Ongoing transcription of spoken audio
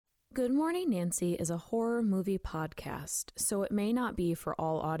Good Morning Nancy is a horror movie podcast, so it may not be for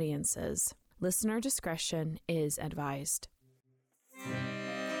all audiences. Listener discretion is advised.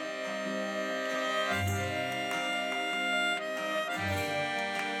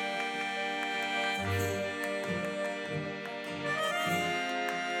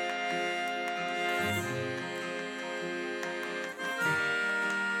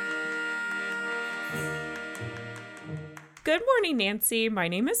 Good morning, Nancy. My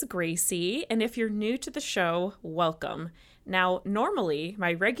name is Gracie, and if you're new to the show, welcome. Now, normally,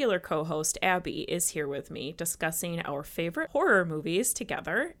 my regular co-host, Abby, is here with me discussing our favorite horror movies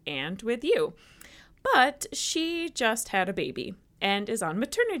together and with you. But she just had a baby and is on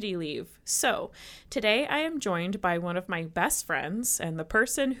maternity leave. So, today I am joined by one of my best friends and the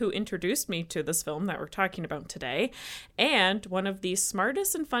person who introduced me to this film that we're talking about today, and one of the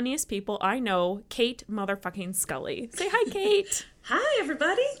smartest and funniest people I know, Kate motherfucking Scully. Say hi, Kate. Hi,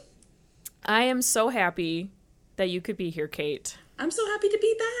 everybody. I am so happy that you could be here, Kate. I'm so happy to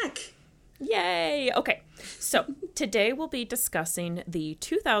be back. Yay! Okay, so today we'll be discussing the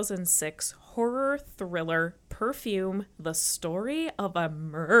 2006 horror thriller Perfume, The Story of a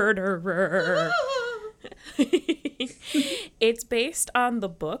Murderer. It's based on the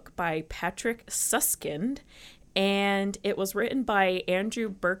book by Patrick Suskind, and it was written by Andrew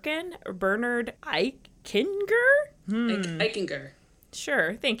Birkin, Bernard Eichinger? Eichinger.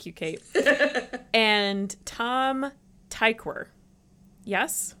 Sure, thank you, Kate. And Tom Tykwer.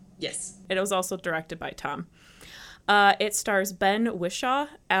 Yes? Yes. It was also directed by Tom. It stars Ben Whishaw,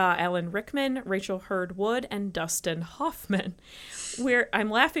 Alan Rickman, Rachel Hurd Wood, and Dustin Hoffman. I'm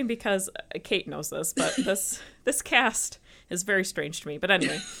laughing because Kate knows this, but this cast is very strange to me. But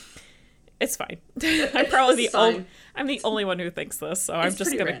anyway, it's fine. I'm the only one who thinks this, so I'm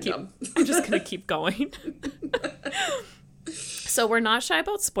just gonna keep going. So we're not shy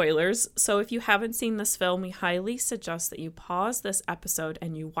about spoilers, so if you haven't seen this film, we highly suggest that you pause this episode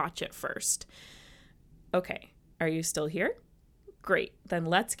and you watch it first. Okay, are you still here? Great, then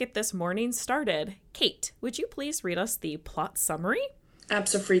let's get this morning started. Kate, would you please read us the plot summary?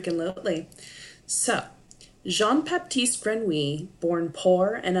 Abso-freaking-lutely. So, Jean-Baptiste Grenouille, born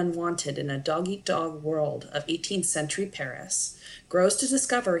poor and unwanted in a dog-eat-dog world of 18th century Paris, grows to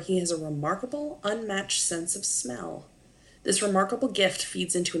discover he has a remarkable, unmatched sense of smell. This remarkable gift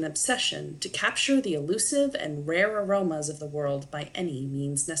feeds into an obsession to capture the elusive and rare aromas of the world by any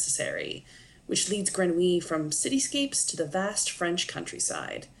means necessary, which leads Grenouille from cityscapes to the vast French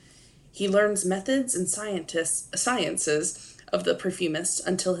countryside. He learns methods and sciences of the perfumist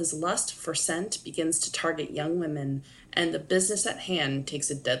until his lust for scent begins to target young women, and the business at hand takes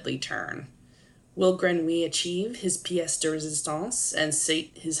a deadly turn. Will Grenouille achieve his pièce de résistance and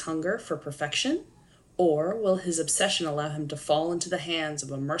sate his hunger for perfection? Or will his obsession allow him to fall into the hands of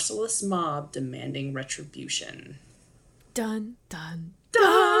a merciless mob demanding retribution? Dun, dun,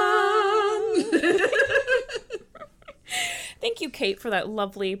 dun! Thank you, Kate, for that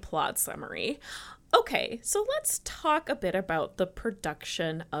lovely plot summary. Okay, so let's talk a bit about the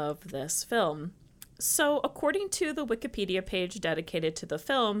production of this film. So, according to the Wikipedia page dedicated to the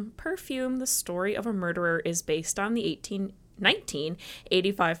film, Perfume, The Story of a Murderer is based on the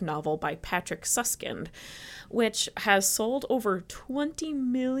 1985 novel by Patrick Suskind, which has sold over 20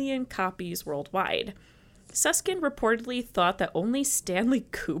 million copies worldwide. Suskind reportedly thought that only Stanley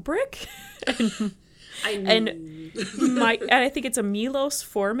Kubrick and I think it's a Milos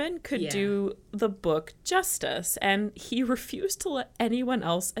Forman could do the book justice, and he refused to let anyone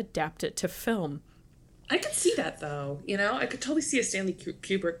else adapt it to film. I could see that, though. You know, I could totally see a Stanley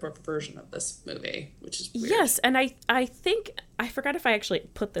Kubrick version of this movie, which is weird. Yes, and I think, I forgot if I actually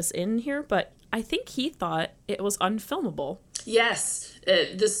put this in here, but I think he thought it was unfilmable. Yes,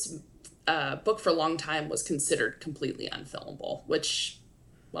 this book for a long time was considered completely unfilmable, which,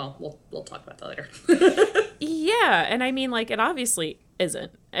 well, we'll talk about that later. Yeah, and I mean, like, it obviously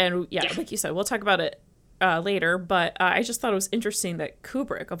isn't. And yeah, like you said, we'll talk about it later, but I just thought it was interesting that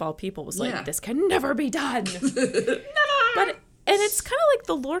Kubrick, of all people, was like, this can never be done. Never! And it's kind of like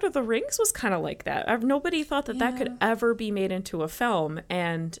The Lord of the Rings was kind of like that. Nobody thought that could ever be made into a film.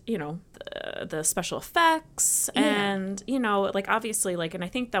 And, you know, the special effects and, you know, like, obviously, like, and I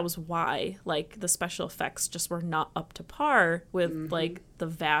think that was why, like, the special effects just were not up to par with, like, the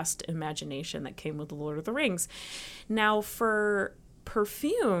vast imagination that came with The Lord of the Rings. Now, for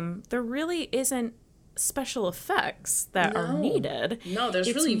Perfume, there really isn't special effects that are needed. No,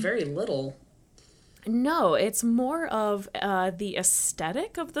 there's really very little. No, it's more of the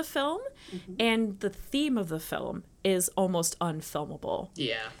aesthetic of the film, and the theme of the film is almost unfilmable.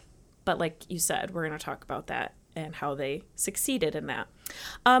 Yeah. But like you said, we're going to talk about that and how they succeeded in that.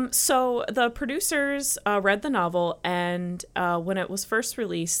 So the producers read the novel, and when it was first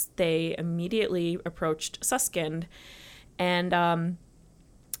released, they immediately approached Suskind, and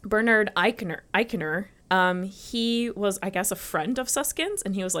Bernard Eichner, he was, I guess, a friend of Suskind's,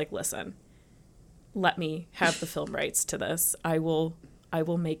 and he was like, listen, let me have the film rights to this. I will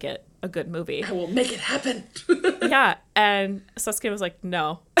make it a good movie. I will make it happen. Yeah, and Suskind was like,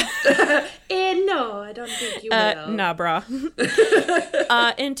 no. No, I don't think you will. Nah, brah.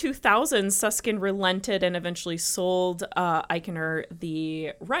 In 2000, Suskind relented and eventually sold Eichner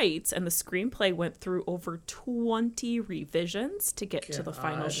the rights, and the screenplay went through over 20 revisions to get to the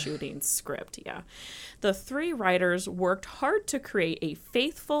final shooting script. Yeah. The three writers worked hard to create a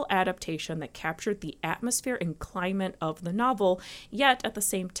faithful adaptation that captured the atmosphere and climate of the novel, yet at the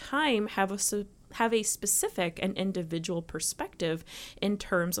same time have a specific and individual perspective in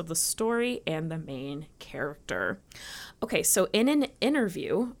terms of the story and the main character. Okay, so in an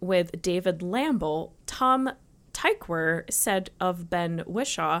interview with David Lamble, Tom Tykwer said of Ben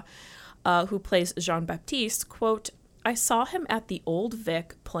Whishaw, who plays Jean-Baptiste, quote, I saw him at the Old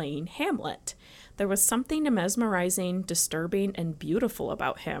Vic playing Hamlet. There was something mesmerizing, disturbing, and beautiful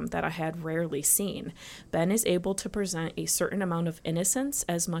about him that I had rarely seen. Ben is able to present a certain amount of innocence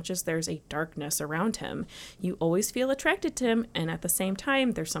as much as there's a darkness around him. You always feel attracted to him, and at the same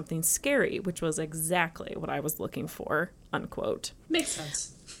time, there's something scary, which was exactly what I was looking for, unquote. Makes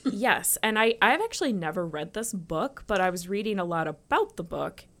sense. Yes, and I've actually never read this book, but I was reading a lot about the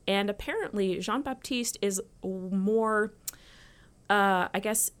book, and apparently Jean-Baptiste is more... I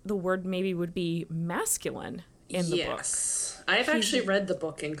guess the word maybe would be masculine in the book. Yes. I've actually read the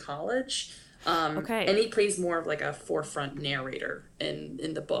book in college. Okay. And he plays more of like a forefront narrator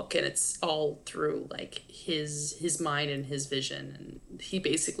in the book, and it's all through like his mind and his vision, and he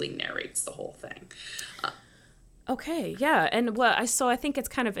basically narrates the whole thing. Okay, yeah. And I think it's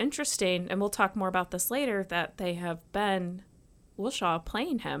kind of interesting, and we'll talk more about this later, that they have Ben Whishaw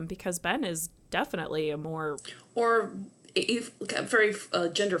playing him, because Ben is definitely a more... Or... a very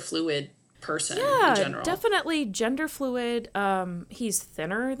gender fluid person in general. Definitely gender fluid. He's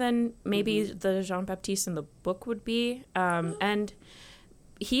thinner than maybe the Jean-Baptiste in the book would be. And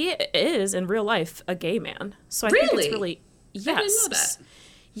he is, in real life, a gay man. So I think it's really... Yes. I didn't know that.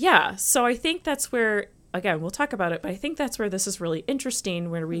 Yeah, so I think that's where... Again, we'll talk about it, but I think that's where this is really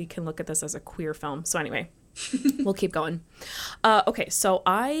interesting, where we can look at this as a queer film. So anyway... We'll keep going. Okay, so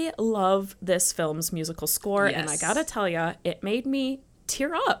I love this film's musical score, and I gotta tell ya, it made me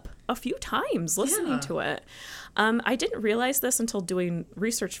tear up a few times listening to it. I didn't realize this until doing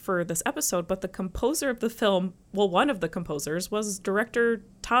research for this episode, but the composer of the film, well, one of the composers, was director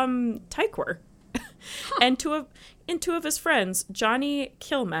Tom Tykwer. And two of his friends, Johnny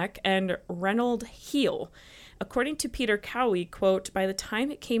Kilmec and Reynold Heel. According to Peter Cowie, quote, by the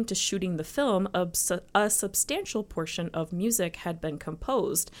time it came to shooting the film, a substantial portion of music had been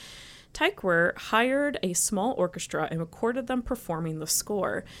composed. Tykwer hired a small orchestra and recorded them performing the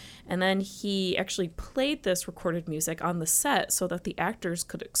score. And then he actually played this recorded music on the set so that the actors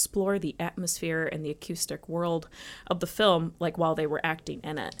could explore the atmosphere and the acoustic world of the film, like while they were acting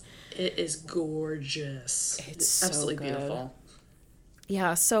in it. It is gorgeous. It's absolutely so beautiful.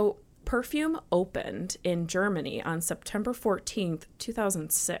 Yeah, so Perfume opened in Germany on September 14th,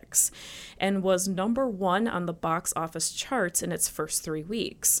 2006, and was #1 on the box office charts in its first 3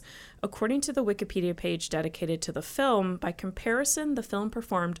 weeks. According to the Wikipedia page dedicated to the film, by comparison, the film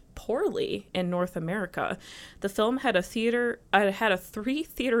performed poorly in North America. The film had a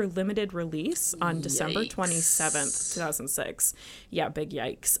 3-theater limited release on December 27th, 2006. Yeah, big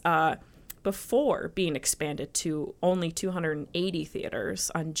yikes. Before being expanded to only 280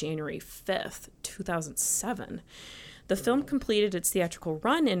 theaters on January 5th, 2007. The film completed its theatrical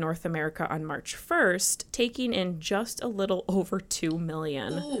run in North America on March 1st, taking in just a little over $2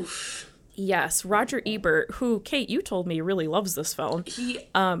 million. Oof. Yes, Roger Ebert, who, Kate, you told me really loves this film. He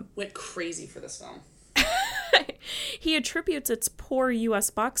went crazy for this film. He attributes its poor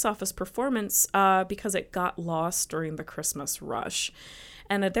U.S. box office performance because it got lost during the Christmas rush.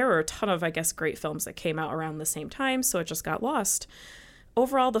 And there were a ton of, I guess, great films that came out around the same time, so it just got lost.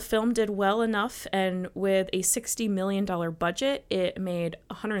 Overall, the film did well enough, and with a $60 million budget, it made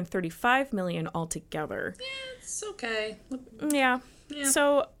 $135 million altogether. Yeah, it's okay. Yeah.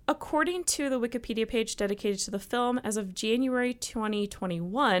 So, according to the Wikipedia page dedicated to the film, as of January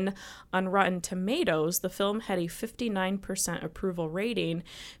 2021, on Rotten Tomatoes, the film had a 59% approval rating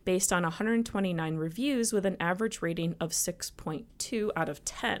based on 129 reviews with an average rating of 6.2 out of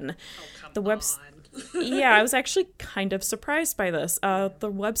 10. Oh, come on. Yeah, I was actually kind of surprised by this. The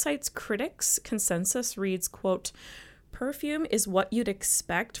website's critics consensus reads, quote, "Perfume is what you'd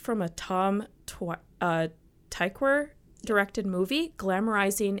expect from a Tom Tykwer directed movie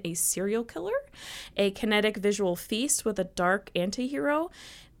glamorizing a serial killer, a kinetic visual feast with a dark anti-hero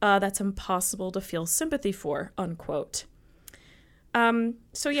that's impossible to feel sympathy for," unquote.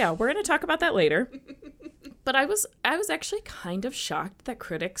 So yeah, we're going to talk about that later. But I was actually kind of shocked that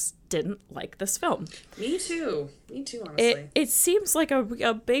critics didn't like this film. Me too, honestly. It seems like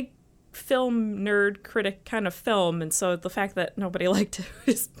a big film nerd critic kind of film, and so the fact that nobody liked it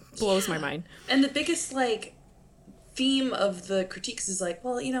just blows my mind. And the biggest, like, theme of the critiques is like,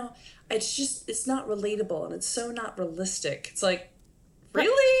 well, you know, it's not relatable, and it's so not realistic. It's like,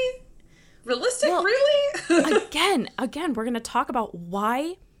 really? Realistic? Well, really? again, we're going to talk about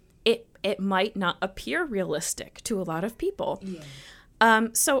why it might not appear realistic to a lot of people. Yeah.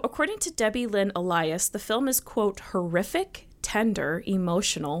 So according to Debbie Lynn Elias, the film is, quote, "horrific, tender,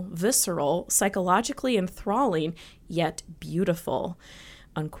 emotional, visceral, psychologically enthralling, yet beautiful,"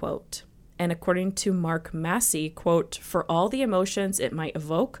 unquote. And according to Mark Massey, quote, "for all the emotions it might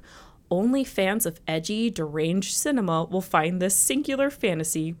evoke, only fans of edgy, deranged cinema will find this singular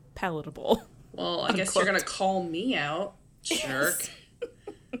fantasy palatable." Well, I guess you're going to call me out, jerk. Yes.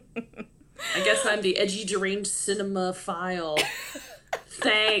 I guess I'm the edgy, deranged cinema-phile.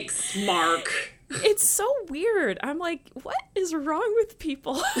 Thanks, Mark. It's so weird. I'm like, what is wrong with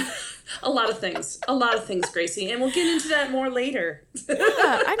people? A lot of things, Gracie, and we'll get into that more later. Yeah,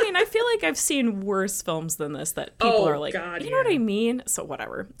 I mean, I feel like I've seen worse films than this that people are like, God, you know what I mean? So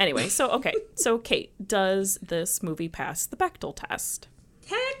whatever. Anyway, so Kate, does this movie pass the Bechdel test?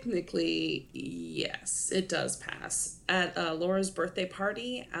 Technically, yes, it does pass. At Laura's birthday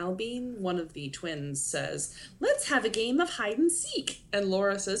party, Albine, one of the twins, says, "Let's have a game of hide and seek." And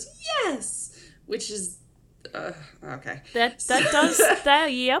Laura says, "Yes," which is, okay. That does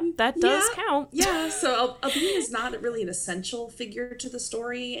count. Yeah, so Albine is not really an essential figure to the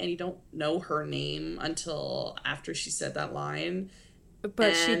story, and you don't know her name until after she said that line.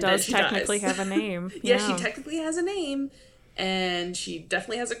 But she does technically have a name. Yeah, she technically has a name. And she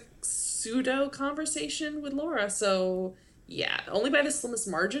definitely has a pseudo conversation with Laura. So, yeah, only by the slimmest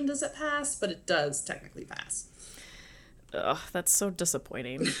margin does it pass, but it does technically pass. Ugh, that's so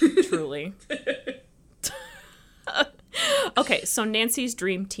disappointing, truly. Okay, so Nancy's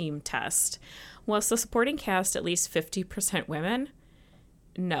Dream Team test. Was the supporting cast at least 50% women?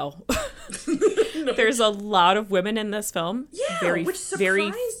 No. No. There's a lot of women in this film. Yeah, which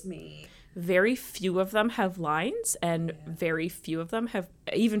surprised me. Very few of them have lines, and very few of them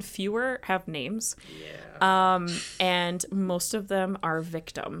even fewer have names. Yeah. And most of them are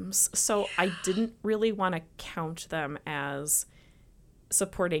victims. So I didn't really want to count them as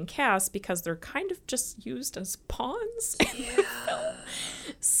supporting cast because they're kind of just used as pawns in the film.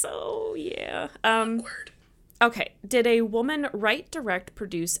 So, yeah. Awkward. Okay. Did a woman write, direct,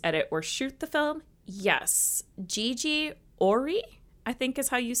 produce, edit, or shoot the film? Yes. Gigi Ori, I think is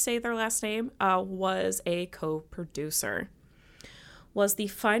how you say their last name, was a co-producer. Was the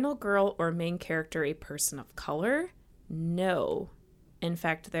final girl or main character a person of color? No. In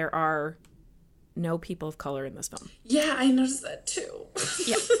fact, there are no people of color in this film. Yeah, I noticed that too.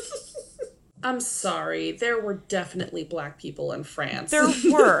 Yeah. I'm sorry. There were definitely black people in France. There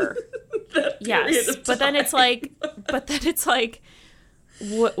were. Yes. But then it's like,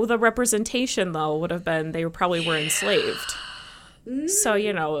 the representation though would have been they probably were enslaved. So,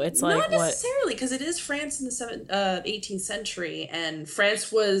 you know, it's like, not necessarily, because it is France in the 18th century, and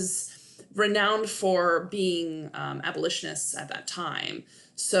France was renowned for being abolitionists at that time.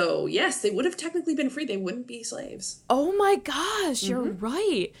 So, yes, they would have technically been free. They wouldn't be slaves. Oh my gosh, you're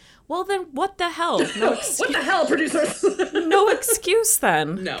right. Well, then what the hell? No excuse. What the hell, producers? No excuse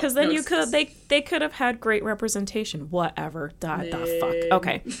then. No. Because then excuse. they could have had great representation. Whatever. The fuck.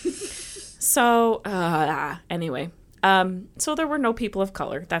 Okay. So, anyway. So there were no people of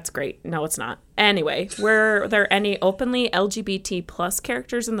color. That's great. No, it's not. Anyway, were there any openly LGBT plus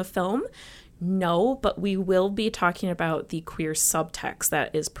characters in the film? No, but we will be talking about the queer subtext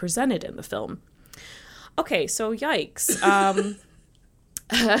that is presented in the film. Okay, so yikes.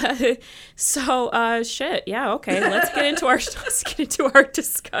 Shit. Yeah, okay. Let's get into our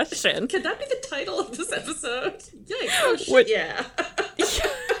discussion. Could that be the title of this episode? Yikes. Oh shit. Yeah.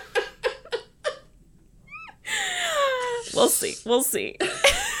 We'll see.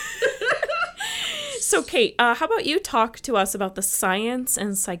 So, Kate, how about you talk to us about the science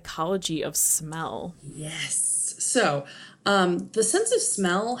and psychology of smell? Yes. So, The sense of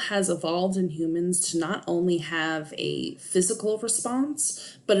smell has evolved in humans to not only have a physical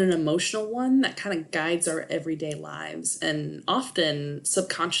response, but an emotional one that kind of guides our everyday lives and often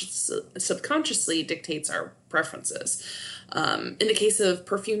subconsciously dictates our preferences. In the case of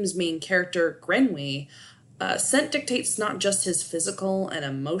Perfume's main character, Grenouille, scent dictates not just his physical and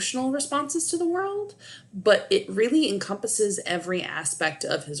emotional responses to the world, but it really encompasses every aspect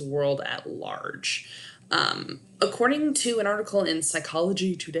of his world at large. According to an article in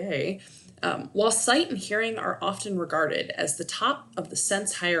Psychology Today, while sight and hearing are often regarded as the top of the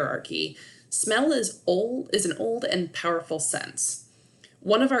sense hierarchy, smell is an old and powerful sense.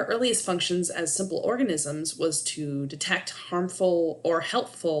 One of our earliest functions as simple organisms was to detect harmful or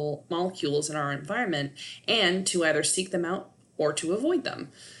helpful molecules in our environment and to either seek them out or to avoid them.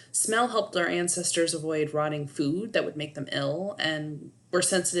 Smell helped our ancestors avoid rotting food that would make them ill, and were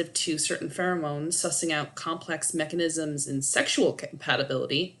sensitive to certain pheromones, sussing out complex mechanisms in sexual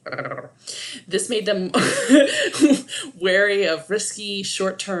compatibility. This made them wary of risky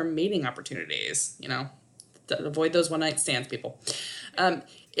short-term mating opportunities, avoid those one-night stands, people.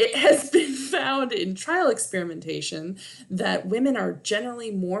 It has been found in trial experimentation that women are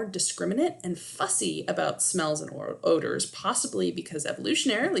generally more discriminate and fussy about smells and odors, possibly because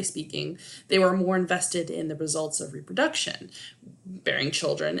evolutionarily speaking, they were more invested in the results of reproduction, bearing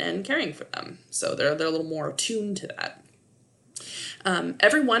children and caring for them. So they're a little more attuned to that.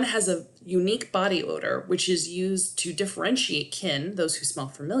 Everyone has a unique body odor, which is used to differentiate kin, those who smell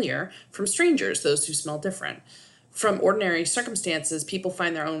familiar, from strangers, those who smell different. From ordinary circumstances, people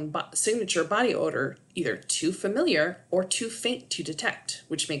find their own signature body odor either too familiar or too faint to detect,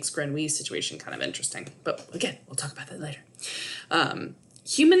 which makes Grenouille's situation kind of interesting. But again, we'll talk about that later.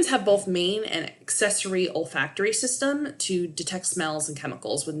 Humans have both main and accessory olfactory system to detect smells and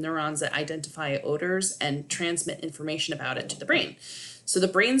chemicals with neurons that identify odors and transmit information about it to the brain. So the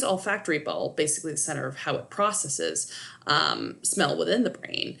brain's olfactory bulb, basically the center of how it processes smell within the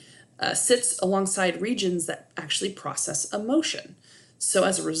brain, sits alongside regions that actually process emotion. So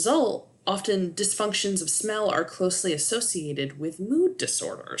as a result, often dysfunctions of smell are closely associated with mood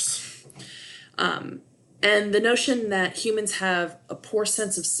disorders. And the notion that humans have a poor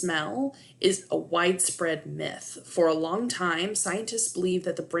sense of smell is a widespread myth. For a long time, scientists believed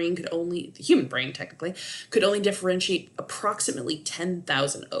that the human brain technically, could only differentiate approximately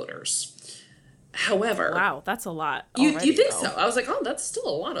 10,000 odors. However, wow, that's a lot. You think so? I was like, oh, that's still a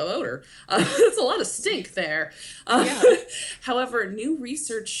lot of odor. That's a lot of stink there. Yeah. However, new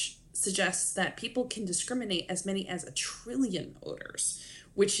research suggests that people can discriminate as many as 1 trillion odors,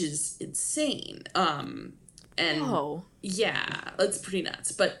 which is insane. And whoa. Yeah, it's pretty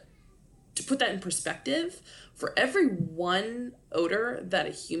nuts. But to put that in perspective, for every one odor that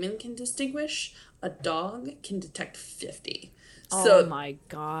a human can distinguish, a dog can detect 50. So, oh my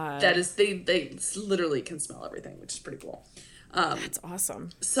god. That is, they literally can smell everything, which is pretty cool. That's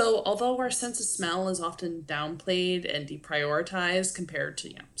awesome. So although our sense of smell is often downplayed and deprioritized compared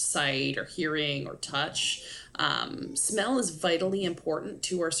to sight or hearing or touch, smell is vitally important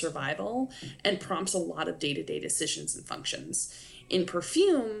to our survival and prompts a lot of day-to-day decisions and functions. In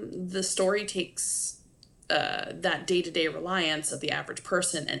Perfume, the story takes that day-to-day reliance of the average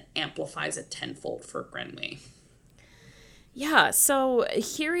person and amplifies it tenfold for Grenouille. Yeah, so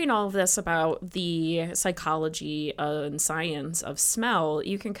hearing all of this about the psychology and science of smell,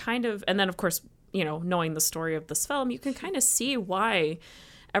 you can kind of, and then of course, knowing the story of this film, you can kind of see why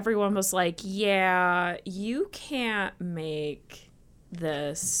everyone was like, yeah, you can't make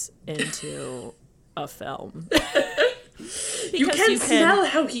this into a film. You can smell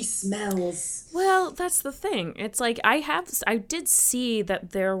how he smells. Well, that's the thing. It's like, I did see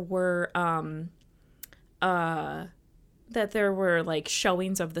that there were, like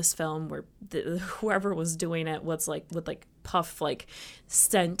showings of this film where whoever was doing it was like would like puff like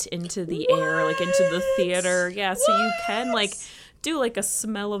scent into the air, like into the theater. Yeah, so you can like do like a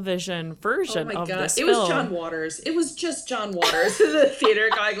smell-o-vision version of this film. It was John Waters. It was just John Waters in the theater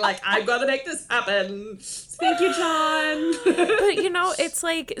going like, I'm gonna make this happen. Thank you, John. But it's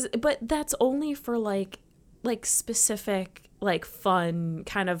like, but that's only for like specific like fun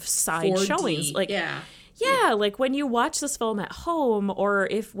kind of side 4D showings. Like yeah, like when you watch this film at home, or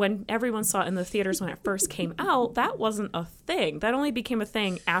when everyone saw it in the theaters when it first came out, that wasn't a thing. That only became a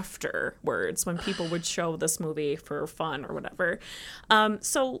thing afterwards when people would show this movie for fun or whatever.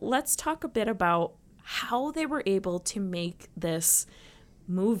 So let's talk a bit about how they were able to make this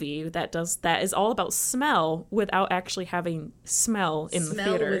movie that is all about smell without actually having smell in the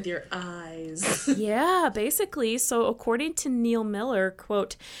theater. Smell with your eyes. Yeah, basically. So according to Neil Miller,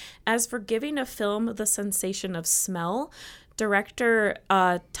 quote, as for giving a film the sensation of smell, director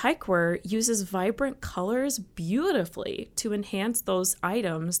Tykwer uses vibrant colors beautifully to enhance those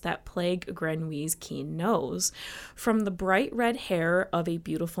items that plague Grenouille's keen nose. From the bright red hair of a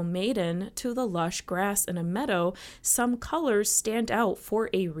beautiful maiden to the lush grass in a meadow, some colors stand out for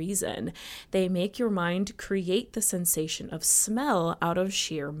a reason. They make your mind create the sensation of smell out of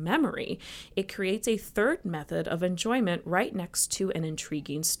sheer memory. It creates a third method of enjoyment right next to an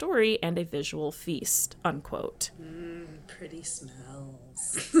intriguing story and a visual feast, unquote. Pretty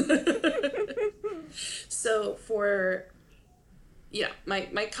smells. So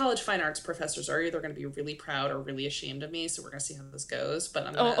my college fine arts professors are either going to be really proud or really ashamed of me, so we're going to see how this goes, but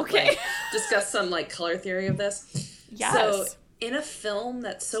I'm going to discuss some color theory of this. Yes. So in a film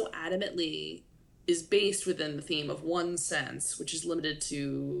that so adamantly is based within the theme of one sense, which is limited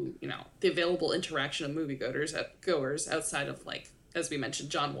to, the available interaction of moviegoers outside of, as we mentioned,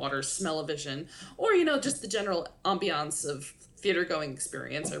 John Waters' smell-o-vision, or, just the general ambiance of theater-going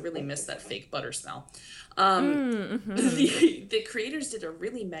experience. I really miss that fake butter smell. The creators did a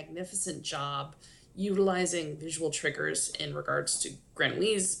really magnificent job utilizing visual triggers in regards to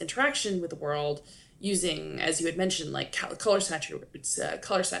Grenouille's interaction with the world, using, as you had mentioned, color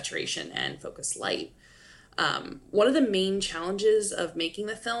saturation and focused light. One of the main challenges of making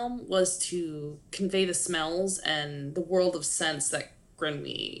the film was to convey the smells and the world of sense that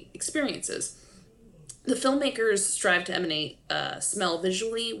Grenouille experiences. The filmmakers strive to emanate smell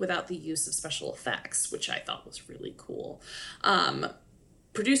visually without the use of special effects, which I thought was really cool.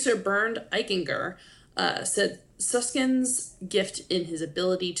 Producer Bernd Eichinger said Susskind's gift in his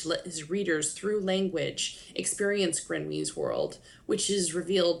ability to let his readers, through language, experience Grenouille's world, which is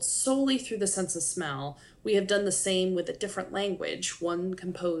revealed solely through the sense of smell. We have done the same with a different language, one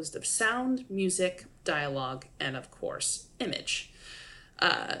composed of sound, music, dialogue, and, of course, image.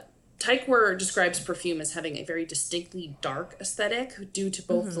 Tykwer describes perfume as having a very distinctly dark aesthetic due to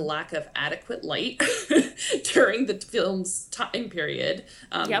both the lack of adequate light during the film's time period.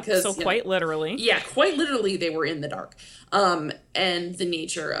 Quite literally. Yeah, quite literally they were in the dark. And the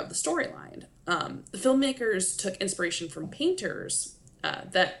nature of the storyline. The filmmakers took inspiration from painters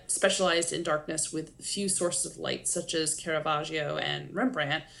that specialized in darkness with few sources of light, such as Caravaggio and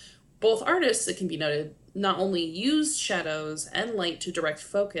Rembrandt. Both artists, it can be noted, not only used shadows and light to direct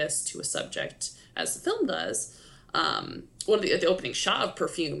focus to a subject, as the film does. One of the opening shot of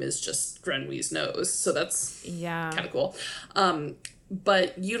Perfume is just Grenouille's nose, so that's kind of cool.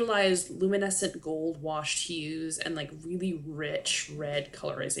 But utilized luminescent gold washed hues and really rich red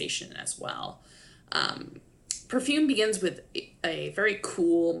colorization as well. Perfume begins with a very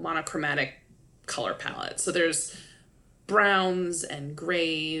cool monochromatic color palette. So there's browns and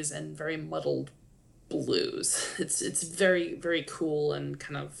grays and very muddled blues. It's very, very cool and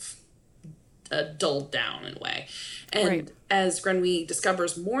kind of dulled down in a way. And as Grenouille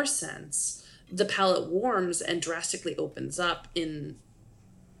discovers more sense, the palette warms and drastically opens up in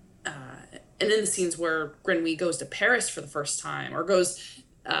the scenes where Grenouille goes to Paris for the first time, or goes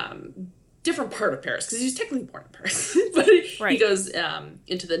different part of Paris, because he was technically born in Paris, but he goes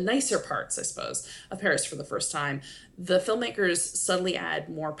into the nicer parts, I suppose, of Paris for the first time. The filmmakers subtly add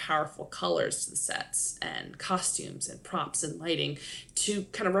more powerful colors to the sets and costumes and props and lighting to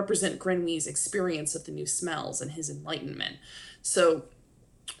kind of represent Grenouille's experience of the new smells and his enlightenment. So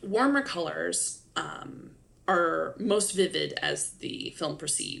warmer colors are most vivid as the film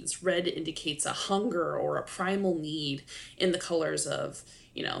proceeds. Red indicates a hunger or a primal need in the colors of,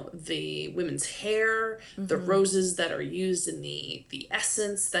 the women's hair, the roses that are used in the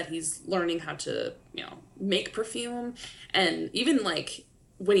essence that he's learning how to, make perfume. And even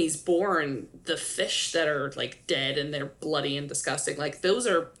when he's born, the fish that are dead and they're bloody and disgusting, those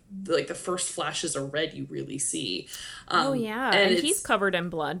are the first flashes of red you really see. And he's covered in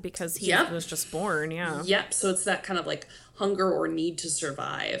blood because he was just born. Yep. So it's that kind of hunger or need to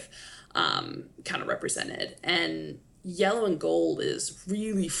survive kind of represented. And yellow and gold is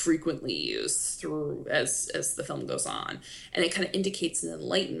really frequently used through as the film goes on, and it kind of indicates an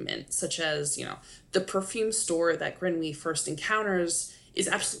enlightenment, such as the perfume store that Grenouille first encounters is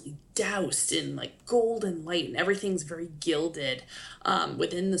absolutely doused in golden light, and everything's very gilded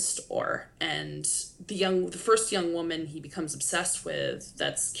within the store. And the first young woman he becomes obsessed with,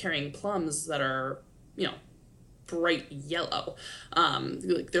 that's carrying plums that are bright yellow.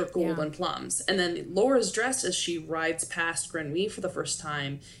 Like they're golden plums. And then Laura's dress as she rides past Grenouille for the first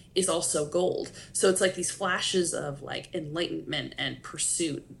time is also gold. So it's like these flashes of like enlightenment and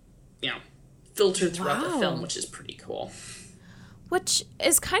pursuit, filtered throughout the film, which is pretty cool. Which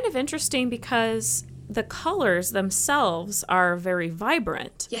is kind of interesting because the colors themselves are very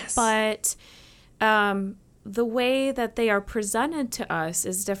vibrant. Yes. But the way that they are presented to us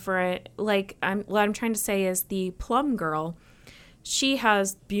is different. Like, what I'm trying to say is the plum girl, she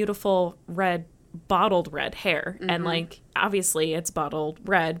has beautiful bottled red hair. Mm-hmm. And, like, obviously it's bottled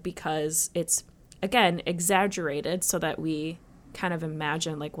red because it's, again, exaggerated so that we kind of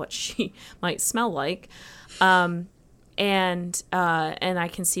imagine, like, what she might smell like. And I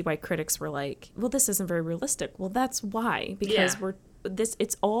can see why critics were like, well, this isn't very realistic. Well, that's why, because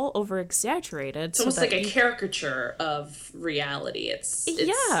it's all over exaggerated. It's almost like a caricature of reality. It's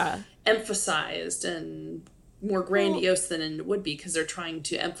emphasized and more grandiose than it would be because they're trying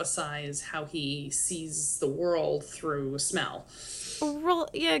to emphasize how he sees the world through smell. Well,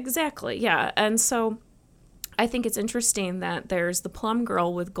 yeah, exactly. Yeah. And so I think it's interesting that there's the plum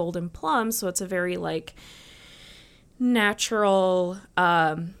girl with golden plums. So it's a very like natural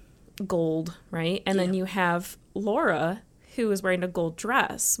gold, right? And then you have Laura, who is wearing a gold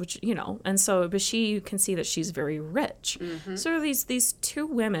dress, which, and so, but you can see that she's very rich. Mm-hmm. So these two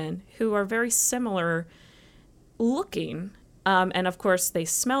women who are very similar looking, and of course they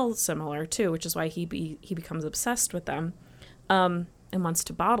smell similar too, which is why he becomes obsessed with them, and wants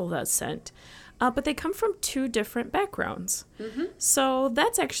to bottle that scent. But they come from two different backgrounds. Mm-hmm. So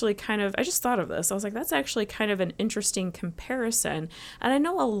that's actually I just thought of this. I was like, that's actually kind of an interesting comparison. And I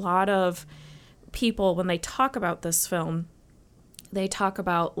know a lot of people, when they talk about this film, they talk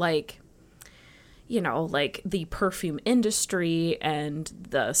about like the perfume industry and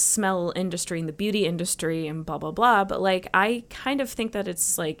the smell industry and the beauty industry and blah, blah, blah. But like, I kind of think that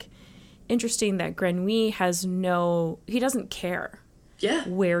it's like interesting that Grenouille he doesn't care. Yeah.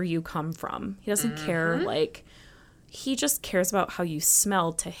 Where you come from. He doesn't care, like, he just cares about how you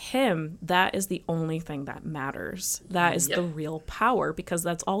smell. To him, that is the only thing that matters. That is the real power, because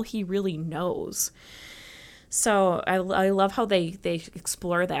that's all he really knows. So I love how they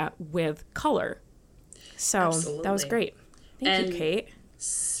explore that with color. So Absolutely. That was great. Thank you, Kate.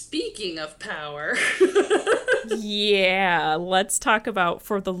 Speaking of power. Yeah, let's talk about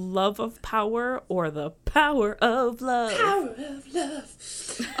For the Love of Power or the Power of Love. Power of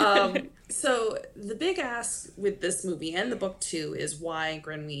Love. So the big ask with this movie and the book too is why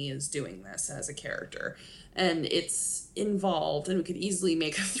Grenouille is doing this as a character. And it's involved, and we could easily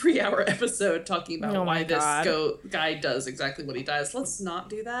make a 3-hour episode talking about why this guy does exactly what he does. Let's not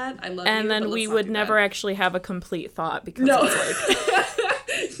do that. I love and you, then we would never actually have a complete thought because it's like...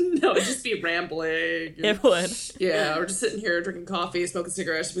 No, it'd just be rambling. It would. Yeah, we're just sitting here drinking coffee, smoking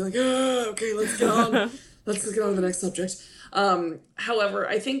cigarettes, and be like, okay, let's get on. Let's get on to the next subject. However,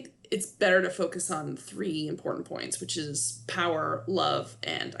 I think it's better to focus on 3 important points, which is power, love,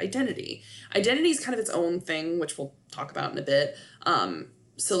 and identity. Identity is kind of its own thing, which we'll talk about in a bit.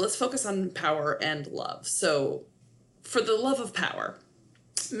 So let's focus on power and love. So for the love of power,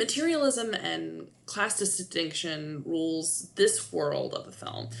 materialism and class distinction rules this world of the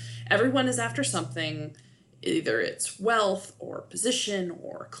film. Everyone is after something, either it's wealth or position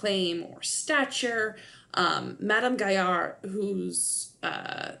or claim or stature. Madame Gaillard, who's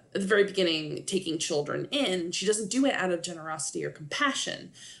at the very beginning taking children in, she doesn't do it out of generosity or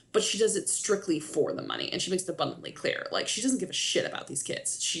compassion, but she does it strictly for the money, and she makes it abundantly clear. Like, she doesn't give a shit about these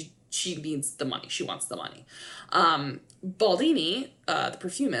kids. She needs the money. She wants the money. Baldini, the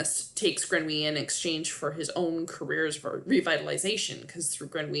perfumist, takes Grenouille in exchange for his own career's revitalization, because through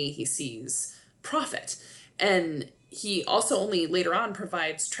Grenouille he sees profit. And he also only later on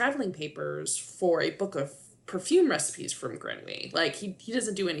provides traveling papers for a book of perfume recipes from Grenouille. Like, he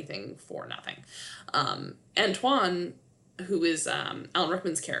doesn't do anything for nothing. Antoine, who is Alan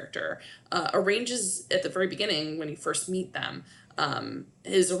Rickman's character, arranges at the very beginning, when you first meet them,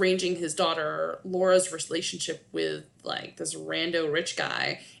 is arranging his daughter Laura's relationship with like this rando rich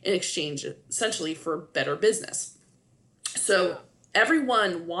guy in exchange essentially for better business. So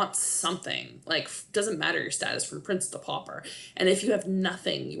everyone wants something. Like, doesn't matter your status from prince to pauper, and if you have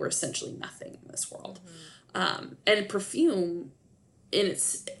nothing, you are essentially nothing in this world. And perfume in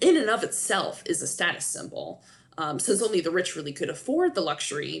and of itself is a status symbol. Since only the rich really could afford the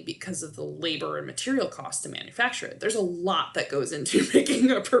luxury because of the labor and material cost to manufacture it. There's a lot that goes into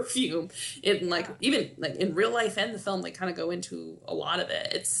making a perfume. Even in real life and the film, they kind of go into a lot of it.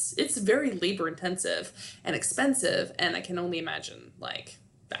 It's very labor intensive and expensive, and I can only imagine like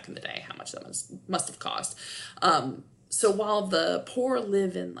back in the day, how much that must have cost. So while the poor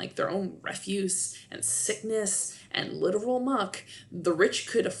live in like their own refuse and sickness and literal muck, the rich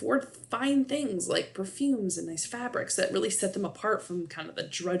could afford fine things like perfumes and nice fabrics that really set them apart from kind of the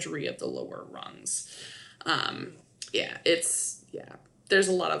drudgery of the lower rungs. There's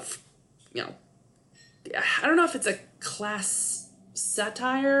a lot of, I don't know if it's a class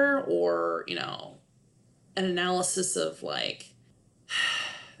satire or, an analysis of like,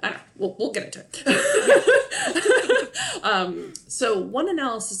 I don't know, we'll get into it. So one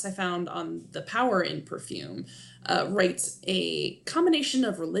analysis I found on the power in perfume writes a combination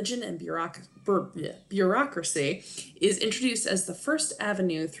of religion and bureaucracy is introduced as the first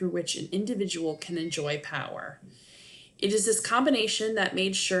avenue through which an individual can enjoy power. It is this combination that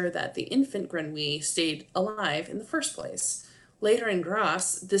made sure that the infant Grenouille stayed alive in the first place. Later in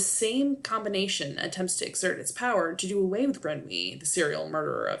Grasse, this same combination attempts to exert its power to do away with Grenouille, the serial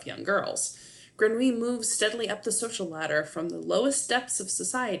murderer of young girls. Grenouille moves steadily up the social ladder from the lowest depths of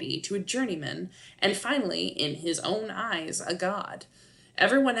society to a journeyman, and finally, in his own eyes, a god.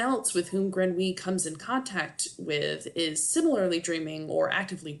 Everyone else with whom Grenouille comes in contact with is similarly dreaming or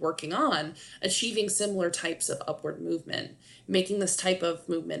actively working on achieving similar types of upward movement, making this type of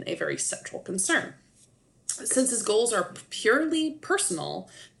movement a very central concern. Since his goals are purely personal,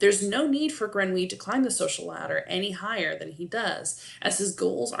 there's no need for Grenouille to climb the social ladder any higher than he does, as his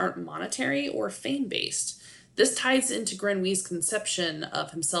goals aren't monetary or fame-based. This ties into Grenouille's conception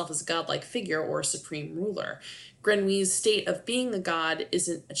of himself as a godlike figure or supreme ruler. Grenouille's state of being a god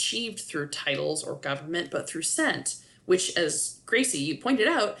isn't achieved through titles or government, but through scent, which, as Gracie, you pointed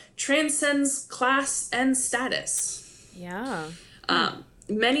out, transcends class and status. Yeah.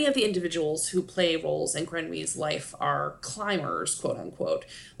 Many of the individuals who play roles in Grenouille's life are climbers, quote unquote,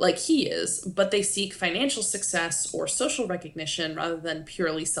 like he is, but they seek financial success or social recognition rather than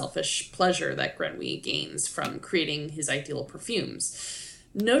purely selfish pleasure that Grenouille gains from creating his ideal perfumes.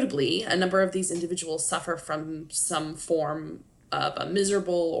 Notably, a number of these individuals suffer from some form of a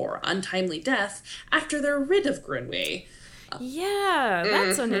miserable or untimely death after they're rid of Grenouille. Yeah,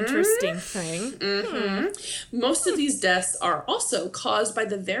 that's an interesting thing. Most of these deaths are also caused by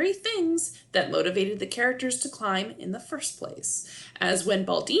the very things that motivated the characters to climb in the first place. As when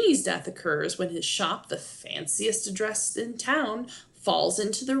Baldini's death occurs when his shop, the fanciest address in town, falls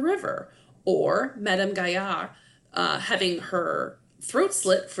into the river. Or Madame Gaillard having her throat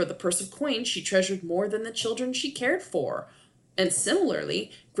slit for the purse of coin she treasured more than the children she cared for. And similarly,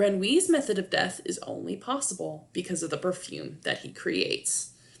 Grenouille's method of death is only possible because of the perfume that he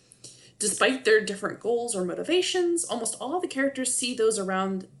creates. Despite their different goals or motivations, almost all the characters see those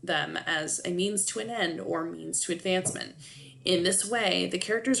around them as a means to an end or means to advancement. In this way, the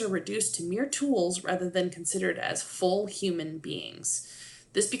characters are reduced to mere tools rather than considered as full human beings.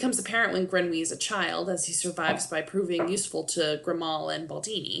 This becomes apparent when Grenouille is a child, as he survives by proving useful to Grimal and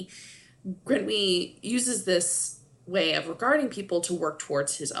Baldini. Grenouille uses this way of regarding people to work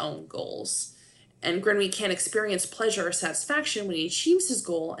towards his own goals. And Grenouille can't experience pleasure or satisfaction when he achieves his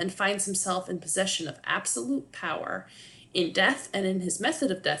goal and finds himself in possession of absolute power. In death, and in his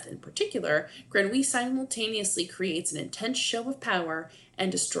method of death in particular, Grenouille simultaneously creates an intense show of power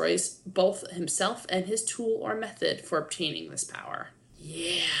and destroys both himself and his tool or method for obtaining this power.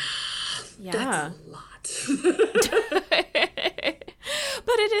 Yeah. That's a lot.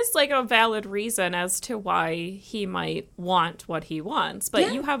 But it is like a valid reason as to why he might want what he wants.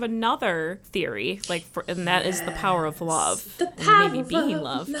 But you have another theory, and that is the power of love. The power of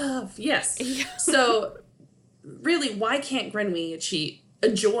love. Yes. Yeah. So, really, why can't Grenouille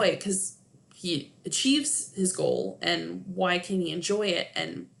enjoy? Because he achieves his goal, and why can he enjoy it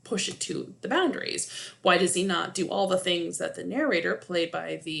and push it to the boundaries? Why does he not do all the things that the narrator, played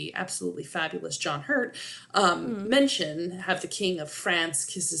by the absolutely fabulous John Hurt, mention? Have the King of France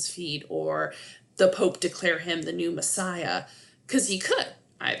kiss his feet, or the Pope declare him the new Messiah? Because he could,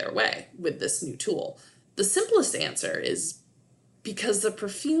 either way, with this new tool. The simplest answer is because the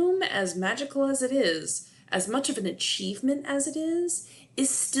perfume, as magical as it is, as much of an achievement as it is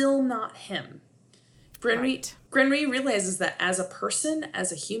still not him. Grenouille realizes that as a person,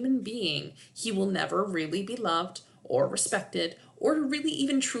 as a human being, he will never really be loved or respected or really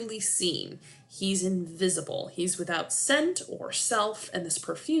even truly seen. He's invisible. He's without scent or self, and this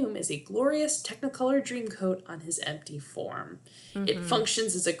perfume is a glorious technicolor dreamcoat on his empty form. It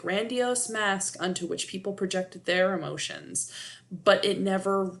functions as a grandiose mask unto which people project their emotions, but it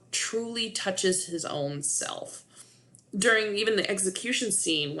never truly touches his own self. During even the execution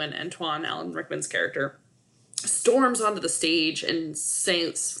scene, when Antoine, Alan Rickman's character, storms onto the stage and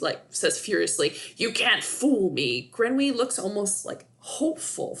says furiously, "You can't fool me," Grenouille looks almost like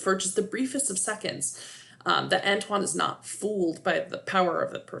hopeful for just the briefest of seconds that Antoine is not fooled by the power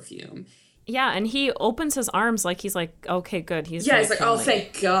of the perfume. Yeah, and he opens his arms like he's like, okay, good. He's like, oh,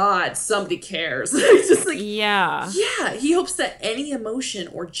 thank God somebody cares. He's just like, yeah, he hopes that any emotion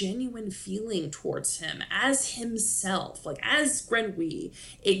or genuine feeling towards him as himself, like as Grenouille,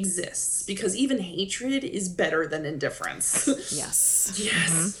 exists, because even hatred is better than indifference. Yes.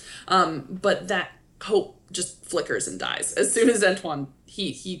 Yes. Mm-hmm. But that hope just flickers and dies as soon as Antoine,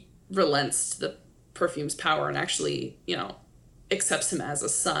 he relents to the perfume's power and actually, accepts him as a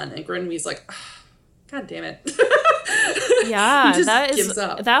son, and Grenouille's like, oh, God damn it. Yeah, he just gives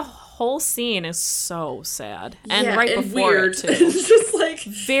up. That whole scene is so sad. And right and before weird. it too. It's just like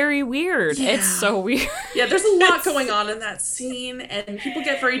very weird. Yeah. It's so weird. Yeah, there's a lot going on in that scene, and people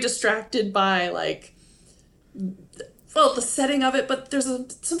get very distracted by the setting of it, but there's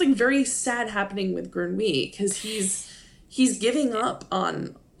something very sad happening with Grenouille because he's giving up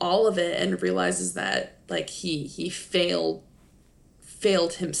on all of it and realizes that he failed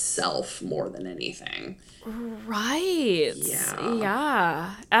himself more than anything. Right.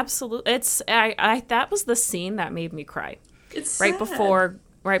 Yeah, absolutely. It's I that was the scene that made me cry. It's right sad.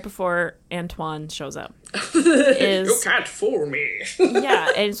 before Antoine shows up. You can't fool me. Yeah,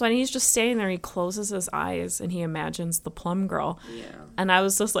 and it's when he's just standing there, he closes his eyes and he imagines the plum girl. Yeah. And I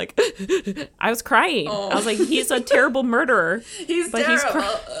was just like, I was crying. Oh. I was like, he's a terrible murderer. He's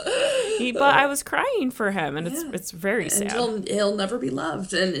terrible. But I was crying for him, and it's very sad. And he'll never be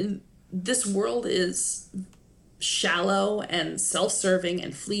loved. And this world is shallow and self-serving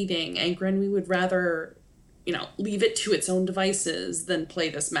and fleeting, and Grenouille would rather leave it to its own devices than play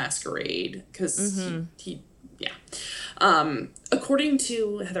this masquerade, because according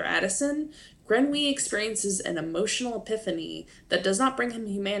to Heather Addison, Grenouille experiences an emotional epiphany that does not bring him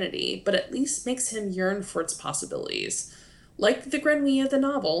humanity, but at least makes him yearn for its possibilities. Like the Grenouille of the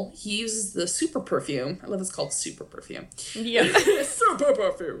novel, he uses the super perfume. I love it's called super perfume. Yeah. Super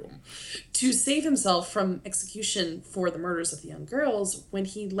perfume. To save himself from execution for the murders of the young girls, when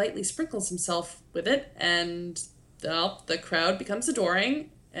he lightly sprinkles himself with it, and the crowd becomes adoring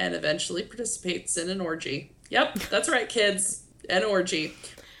and eventually participates in an orgy. Yep, that's right, kids. An orgy.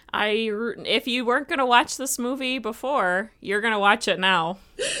 If you weren't going to watch this movie before, you're going to watch it now.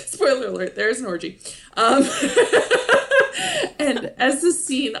 Spoiler alert, there's an orgy. And as the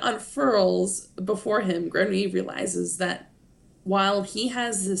scene unfurls before him, Grenouille realizes that while he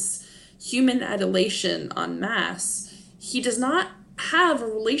has this human adulation en masse, he does not have a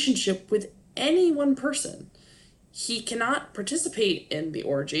relationship with any one person. He cannot participate in the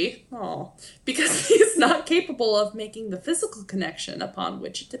orgy, because he is not capable of making the physical connection upon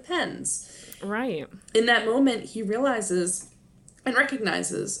which it depends. Right. In that moment, he realizes and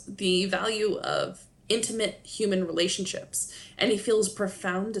recognizes the value of intimate human relationships, and he feels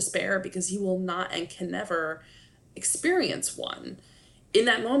profound despair because he will not and can never experience one. In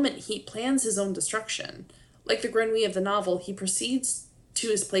that moment, he plans his own destruction. Like the Grenouille of the novel, he proceeds to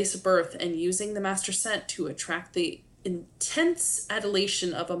his place of birth and using the master scent to attract the intense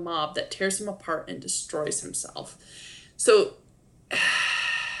adulation of a mob that tears him apart and destroys himself. So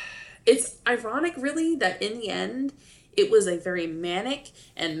it's ironic, really, that in the end, it was a very manic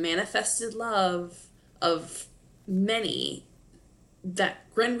and manifested love of many that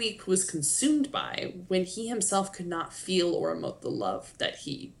Grenouille was consumed by when he himself could not feel or emote the love that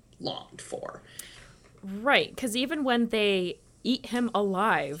he longed for. Right, because even when they eat him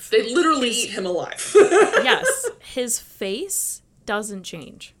alive... They literally eat him alive. Yes, his face doesn't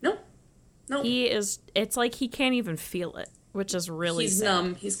change. No. It's like he can't even feel it, which is really sad. He's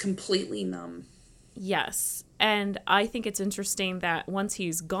numb. He's completely numb. Yes, and I think it's interesting that once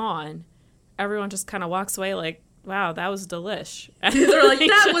he's gone, everyone just kind of walks away like, wow, that was delish. They're like,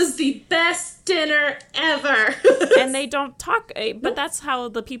 that was the best dinner ever. And they don't talk, but that's how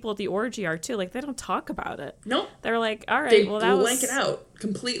the people at the orgy are too. Like, they don't talk about it. Nope. They're like, all right, they well, that blank it out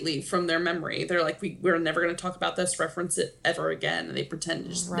completely from their memory. They're like, we're never going to talk about this, reference it ever again, and they pretend it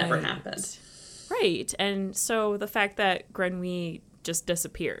just never happened. Right, and so the fact that Grenouille just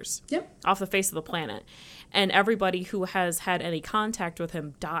disappears off the face of the planet, and everybody who has had any contact with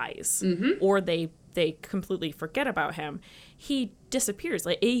him dies, or they completely forget about him. He disappears.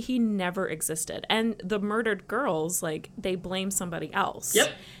 Like, he never existed. And the murdered girls, like, they blame somebody else.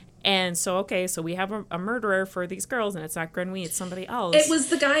 Yep. And so, so we have a murderer for these girls, and it's not Grenouille, it's somebody else. It was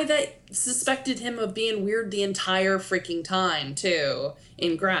the guy that suspected him of being weird the entire freaking time, too,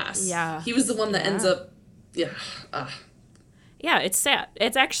 in Grasse. Yeah. He was the one that ends up... Yeah. Yeah, it's sad.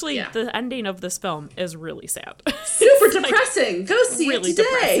 It's actually, the ending of this film is really sad. Super depressing. Go see really it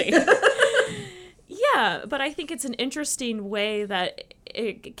today. Depressing. Yeah, but I think it's an interesting way that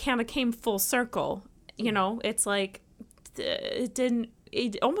it kind of came full circle. You know, it's like it didn't.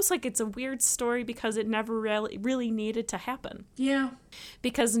 It almost like it's a weird story because it never really needed to happen. Yeah.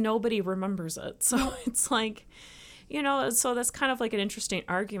 Because nobody remembers it. So it's like, you know, so that's kind of like an interesting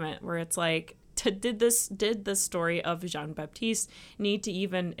argument where it's like, did the story of Jean-Baptiste need to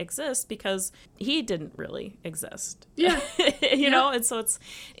even exist because he didn't really exist? Yeah. You know, and so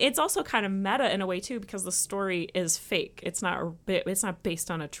it's also kind of meta in a way too, because the story is fake. It's not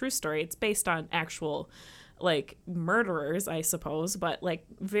based on a true story. It's based on actual like murderers, I suppose, but like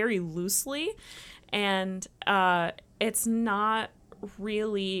very loosely. And it's not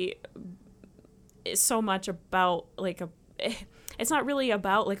really so much about like it's not really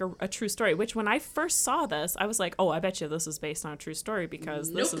about like a true story, which when I first saw this, I was like, oh, I bet you this is based on a true story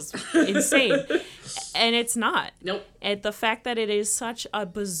because this is insane. And it's not. Nope. And the fact that it is such a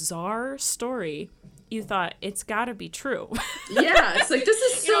bizarre story, you thought it's got to be true. Yeah, it's like, this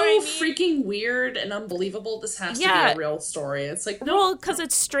is so freaking weird and unbelievable. This has to be a real story. It's like, no. Well, because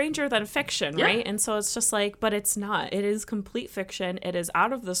it's stranger than fiction, right? And so it's just like, but it's not. It is complete fiction. It is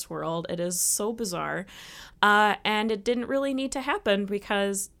out of this world. It is so bizarre. And it didn't really need to happen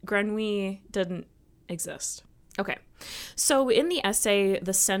because Grenouille didn't exist. Okay, so in the essay,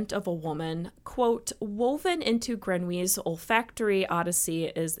 The Scent of a Woman, quote, woven into Grenouille's olfactory odyssey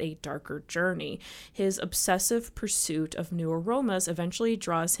is a darker journey. His obsessive pursuit of new aromas eventually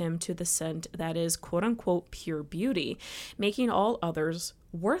draws him to the scent that is, quote unquote, pure beauty, making all others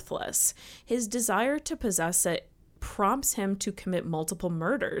worthless. His desire to possess it prompts him to commit multiple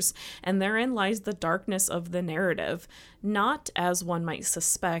murders, and therein lies the darkness of the narrative, not, as one might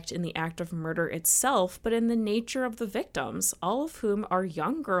suspect, in the act of murder itself, but in the nature of the victims, all of whom are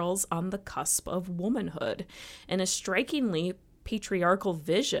young girls on the cusp of womanhood. In a strikingly patriarchal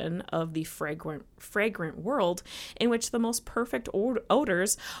vision of the fragrant world in which the most perfect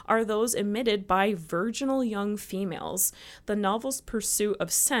odors are those emitted by virginal young females, the novel's pursuit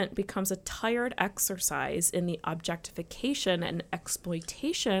of scent becomes a tired exercise in the objectification and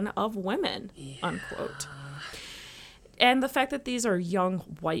exploitation of women, unquote. And the fact that these are young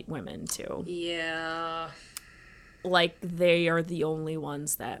white women too. Yeah. Like they are the only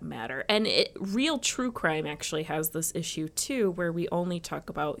ones that matter. And real true crime actually has this issue too, where we only talk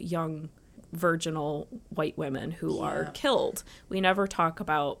about young virginal white women who are killed. We never talk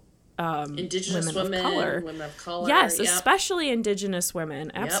about Indigenous women of color. Yes, especially Indigenous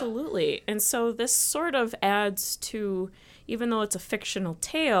women. Absolutely. Yep. And so this sort of adds to, even though it's a fictional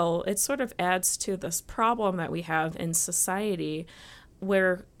tale, it sort of adds to this problem that we have in society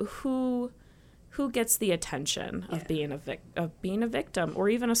where who gets the attention of being a victim or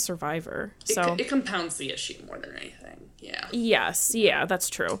even a survivor. So it compounds the issue more than anything. Yeah. Yes, yeah, that's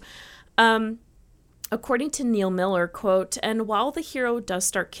true. According to Neil Miller, quote, and while the hero does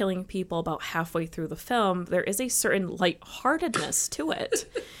start killing people about halfway through the film, there is a certain lightheartedness to it.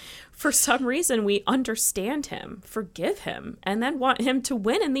 For some reason, we understand him, forgive him, and then want him to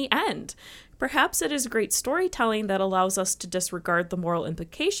win in the end. Perhaps it is great storytelling that allows us to disregard the moral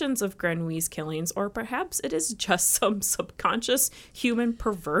implications of Grenouille's killings, or perhaps it is just some subconscious human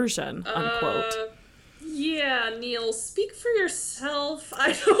perversion, unquote. Yeah, Neil, speak for yourself.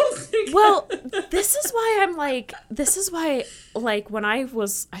 I don't think... Well, this is why, when I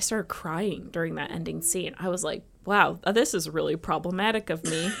started crying during that ending scene, I was like, wow, this is really problematic of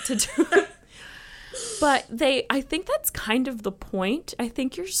me to do. But I think that's kind of the point. I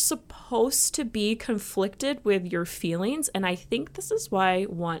think you're supposed to be conflicted with your feelings. And I think this is why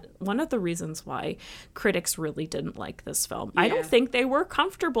one of the reasons why critics really didn't like this film. Yeah. I don't think they were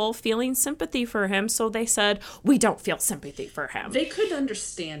comfortable feeling sympathy for him. So they said, we don't feel sympathy for him. They could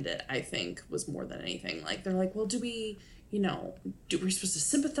understand it, I think, was more than anything. Like, they're like, well, are we supposed to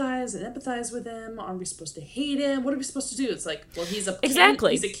sympathize and empathize with him? Are we supposed to hate him? What are we supposed to do? It's like, well, he's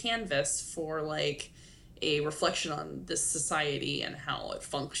a canvas for like a reflection on this society and how it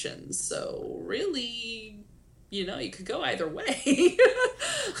functions. So really, you could go either way.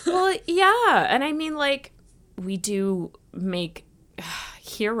 Well, yeah. And I mean, like, we do make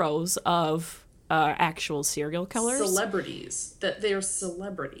heroes of actual serial killers. Celebrities. That they're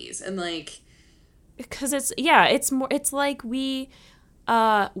celebrities. And like... Because it's like we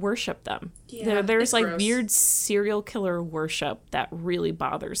worship them. Yeah, there's like gross. Weird serial killer worship that really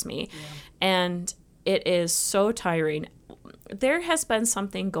bothers me. Yeah. And it is so tiring. There has been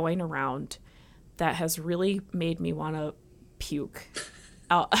something going around that has really made me want to puke.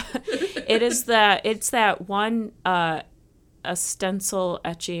 It's that one a stencil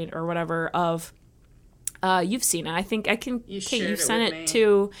etching or whatever of You've seen it. I think I can. You Kate, shared you've it sent with it me.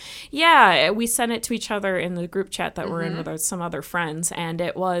 to. Yeah, we sent it to each other in the group chat that we're in with some other friends, and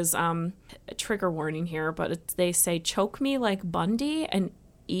it was a trigger warning here, but they say choke me like Bundy and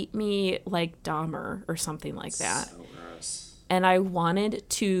eat me like Dahmer or something like that. So gross. And I wanted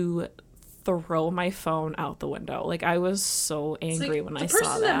to throw my phone out the window. Like, I was so angry when I saw that. The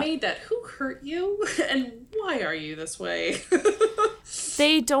person that made that, who hurt you? And why are you this way?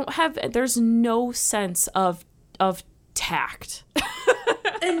 They don't have, there's no sense of tact.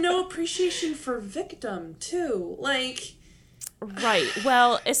 And no appreciation for victim, too. Like... Right.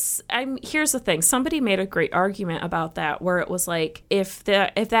 Well, here's the thing. Somebody made a great argument about that, where it was like, if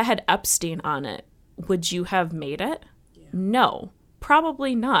that had Epstein on it, would you have made it? Yeah. No,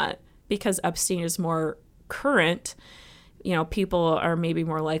 probably not, because Epstein is more current. You know, people are maybe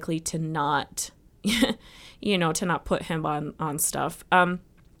more likely to not, to not put him on stuff.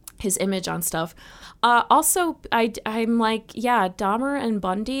 His image on stuff. Also, I'm like, yeah, Dahmer and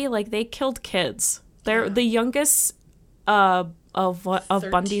Bundy, like, they killed kids. They're the youngest of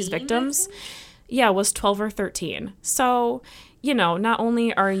 13, Bundy's victims. Yeah, was 12 or 13. So, not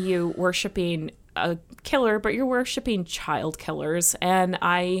only are you worshiping a killer, but you're worshiping child killers. And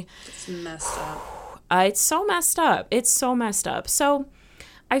it's messed up. It's so messed up. It's so messed up. So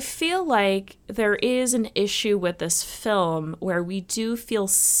I feel like there is an issue with this film where we do feel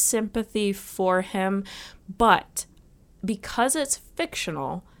sympathy for him, but because it's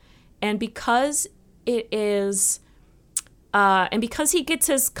fictional and because it is, and because he gets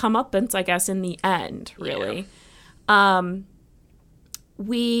his comeuppance, I guess, in the end, really, I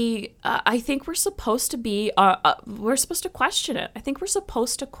think we're supposed to be, we're supposed to question it. I think we're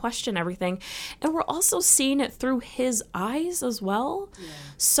supposed to question everything. And we're also seeing it through his eyes as well. Yeah.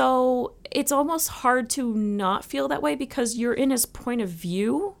 So it's almost hard to not feel that way because you're in his point of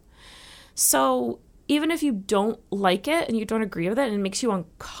view. So even if you don't like it and you don't agree with it and it makes you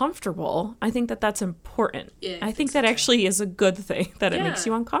uncomfortable, I think that that's important. Yeah, I think that actually is a good thing, that it makes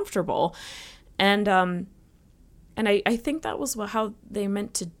you uncomfortable. And I think that was how they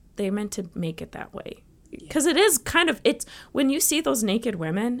meant to make it that way. Because it is kind of, it's when you see those naked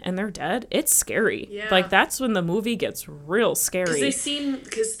women and they're dead, it's scary. Yeah. Like, that's when the movie gets real scary. Because they seem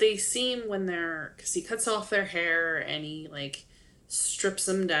because he cuts off their hair and he, like, strips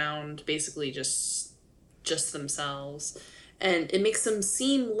them down to basically just themselves. And it makes them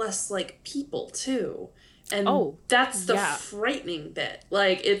seem less like people, too. And that's the frightening bit.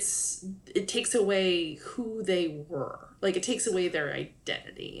 Like, it takes away who they were. Like, it takes away their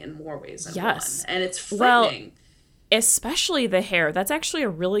identity in more ways than one. And it's frightening. Well, especially the hair. That's actually a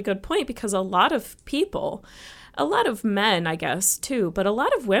really good point, because a lot of men, I guess, too, but a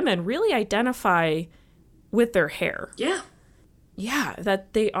lot of women really identify with their hair. Yeah. Yeah,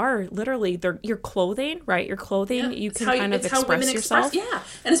 that they are literally, your clothing, right? Your clothing, you can kind of express yourself. Yeah,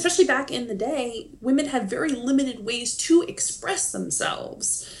 and especially back in the day, women had very limited ways to express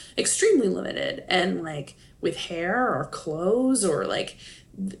themselves. Extremely limited. And, like, with hair or clothes or, like,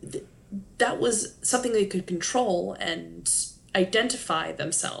 that was something they could control and identify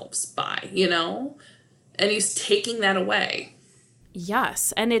themselves by, And he's taking that away.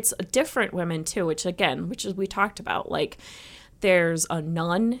 Yes, and it's different women, too, which we talked about, like, there's a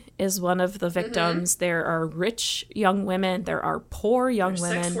nun is one of the victims. There are rich young women. There are poor young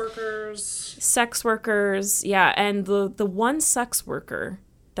women. Sex workers. Yeah. And the one sex worker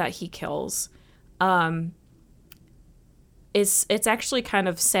that he kills, it's actually kind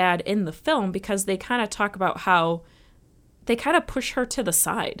of sad in the film, because they kind of talk about how they kind of push her to the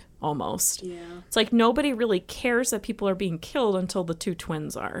side almost. Yeah. It's like nobody really cares that people are being killed until the two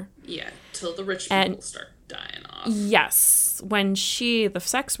twins are. Yeah. Till the rich people start dying off. Yes. When the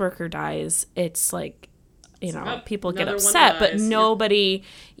sex worker dies, it's like, people get upset, but nobody,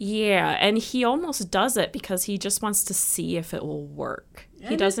 and he almost does it because he just wants to see if it will work. And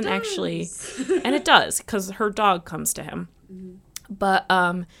he doesn't actually, and it does, because her dog comes to him. Mm-hmm. But,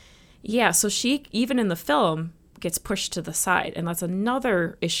 so she, even in the film, gets pushed to the side. And that's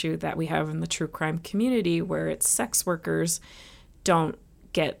another issue that we have in the true crime community, where it's sex workers don't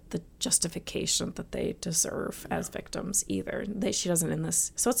get the justification that they deserve as victims either. She doesn't in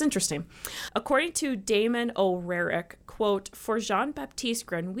this. So it's interesting. According to Damon O'Rarick, quote, "For Jean-Baptiste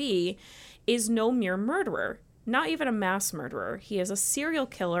Grenouille is no mere murderer, not even a mass murderer. He is a serial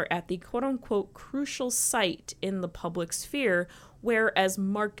killer at the quote-unquote crucial site in the public sphere, where, as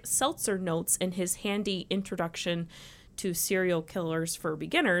Mark Seltzer notes in his handy introduction to Serial Killers for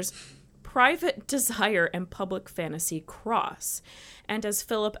Beginners, private desire and public fantasy cross. And as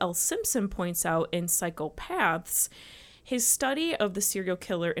Philip L. Simpson points out in Psychopaths, His study of the serial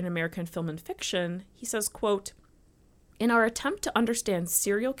killer in American film and fiction, he says, quote, "In our attempt to understand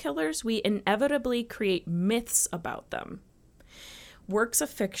serial killers, we inevitably create myths about them. Works of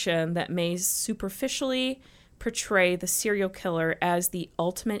fiction that may superficially portray the serial killer as the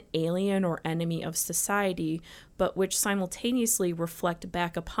ultimate alien or enemy of society, but which simultaneously reflect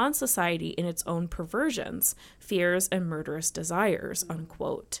back upon society in its own perversions, fears, and murderous desires,"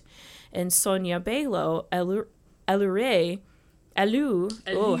 unquote. And Sonia Bello, how do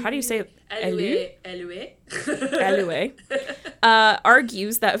you say it?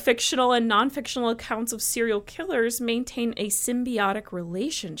 Argues that fictional and non-fictional accounts of serial killers maintain a symbiotic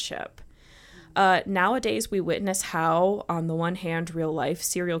relationship. Nowadays, we witness how, on the one hand, real-life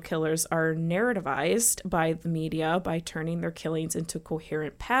serial killers are narrativized by the media by turning their killings into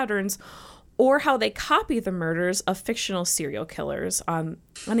coherent patterns, or how they copy the murders of fictional serial killers. On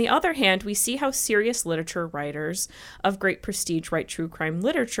the other hand, we see how serious literature writers of great prestige write true crime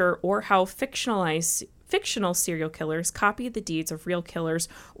literature, or how fictional serial killers copy the deeds of real killers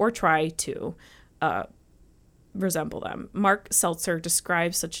or try to resemble them. Mark Seltzer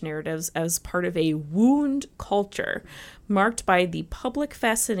describes such narratives as part of a wound culture marked by the public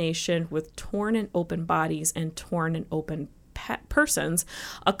fascination with torn and open bodies and torn and open persons,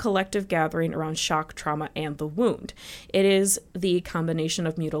 a collective gathering around shock, trauma, and the wound. It is the combination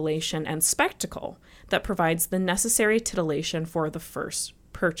of mutilation and spectacle that provides the necessary titillation for the first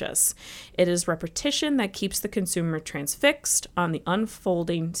purchase. It is repetition that keeps the consumer transfixed on the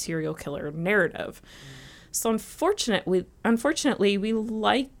unfolding serial killer narrative. So unfortunately, we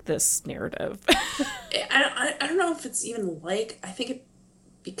like this narrative. I don't know if it's even like, I think it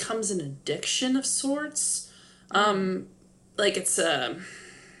becomes an addiction of sorts. Like it's, I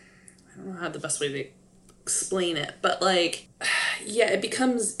don't know how the best way to explain it, but like, yeah, it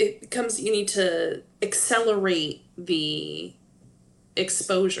becomes, you need to accelerate the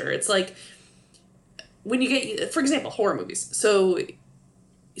exposure. It's like when you get, for example, horror movies. So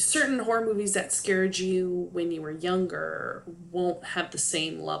certain horror movies that scared you when you were younger won't have the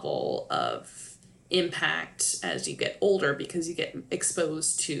same level of impact as you get older because you get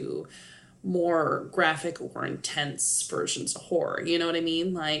exposed to more graphic or intense versions of horror. You know what I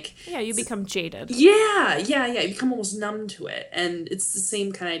mean? Like, yeah, you become jaded. Yeah. You become almost numb to it. And it's the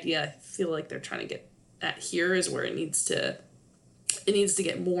same kind of idea I feel like they're trying to get at here, is where it needs to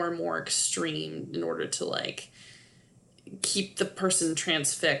get more and more extreme in order to like keep the person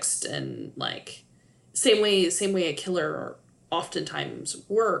transfixed, and like same way a killer oftentimes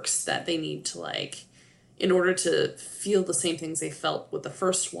works, that they need to like, in order to feel the same things they felt with the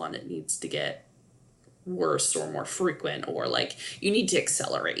first one, it needs to get worse or more frequent, or like you need to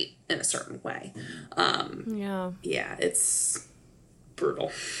accelerate in a certain way. Yeah, it's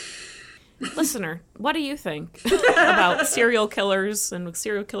brutal. Listener, what do you think about serial killers and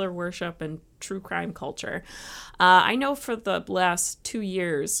serial killer worship and true crime culture? I know for the last 2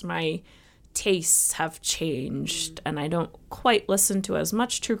 years, my tastes have changed, and I don't quite listen to as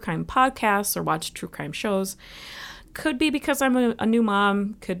much true crime podcasts or watch true crime shows. Could be because I'm a new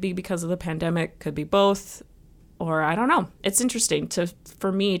mom, could be because of the pandemic, could be both, or I don't know. It's interesting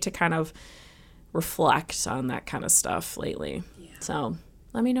for me to kind of reflect on that kind of stuff lately. Yeah. So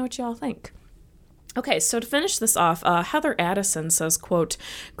let me know what y'all think. Okay, so to finish this off, Heather Addison says, quote,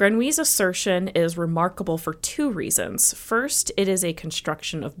 "Grenouille's assertion is remarkable for 2 reasons. First, it is a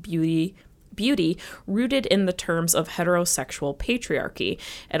construction of beauty rooted in the terms of heterosexual patriarchy.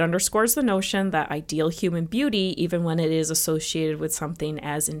 It underscores the notion that ideal human beauty, even when it is associated with something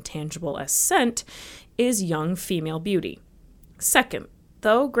as intangible as scent, is young female beauty. Second,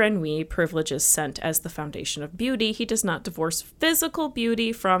 though Grenouille privileges scent as the foundation of beauty, he does not divorce physical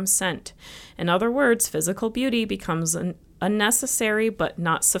beauty from scent. In other words, physical beauty becomes a necessary but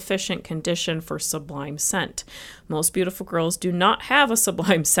not sufficient condition for sublime scent. Most beautiful girls do not have a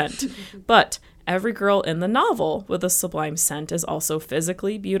sublime scent, but every girl in the novel with a sublime scent is also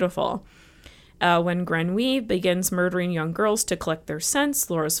physically beautiful." When Grenouille begins murdering young girls to collect their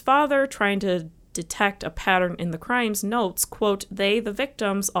scents, Laura's father, trying to detect a pattern in the crimes, notes, quote, "They, the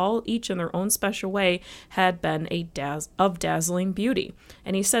victims, all each in their own special way, had been of dazzling beauty."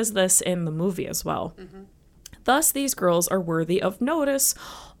 And he says this in the movie as well. Mm-hmm. Thus, these girls are worthy of notice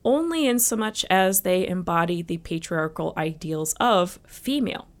only in so much as they embody the patriarchal ideals of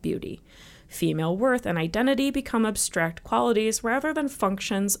female beauty. Female worth and identity become abstract qualities rather than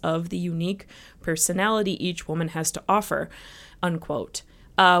functions of the unique personality each woman has to offer, unquote.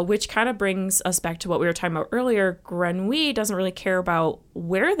 Which kind of brings us back to what we were talking about earlier. Grenouille doesn't really care about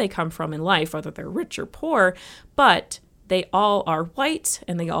where they come from in life, whether they're rich or poor, but they all are white,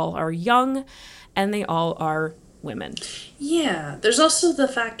 and they all are young, and they all are women. Yeah, there's also the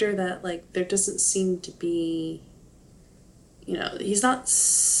factor that, like, there doesn't seem to be, he's not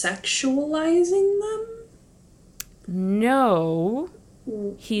sexualizing them. No,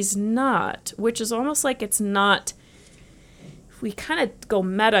 he's not, which is almost like it's not, we kind of go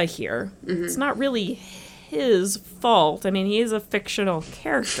meta here. Mm-hmm. It's not really his fault. I mean, he is a fictional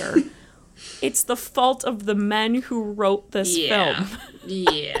character. It's the fault of the men who wrote this film.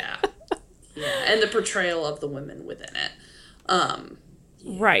 Yeah. And the portrayal of the women within it.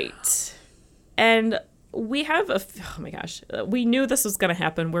 Right. And we have oh my gosh, we knew this was going to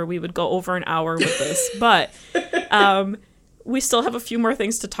happen where we would go over an hour with this, but we still have a few more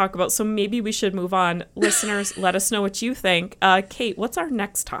things to talk about, so maybe we should move on. Listeners, let us know what you think. Kate, what's our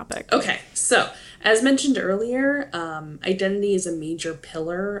next topic? Okay, so as mentioned earlier, identity is a major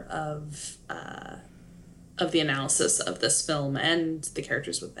pillar of the analysis of this film and the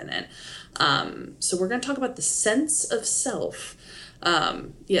characters within it. So we're going to talk about the sense of self.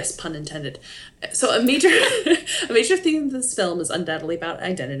 Yes, pun intended. So a major theme of this film is undoubtedly about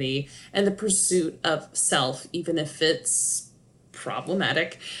identity and the pursuit of self, even if it's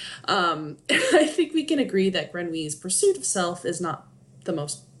problematic. I think we can agree that Grenouille's pursuit of self is not the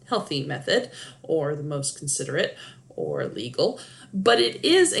most healthy method or the most considerate or legal, but it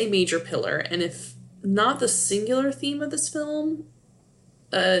is a major pillar, and if not the singular theme of this film,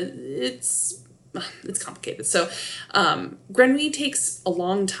 it's complicated. So Grenouille takes a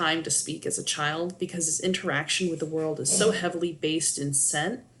long time to speak as a child because his interaction with the world is so heavily based in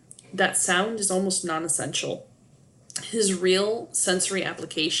scent that sound is almost non-essential. His real sensory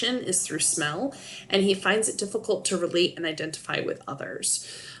application is through smell, and he finds it difficult to relate and identify with others.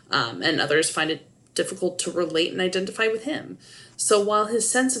 And others find it difficult to relate and identify with him. So while his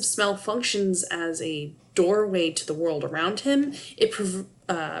sense of smell functions as a doorway to the world around him, it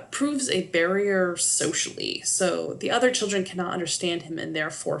proves a barrier socially. So the other children cannot understand him and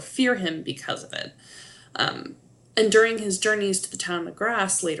therefore fear him because of it. And during his journeys to the town of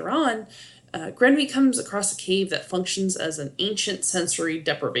Grasse later on, Grenouille comes across a cave that functions as an ancient sensory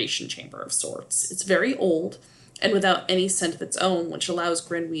deprivation chamber of sorts. It's very old and without any scent of its own, which allows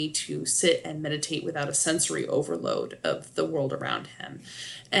Grenouille to sit and meditate without a sensory overload of the world around him.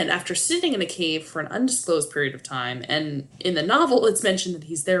 And after sitting in a cave for an undisclosed period of time, and in the novel it's mentioned that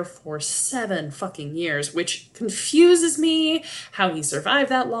he's there for 7 fucking years, which confuses me how he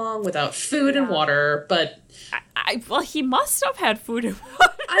survived that long without food and water, but... Well, he must have had food and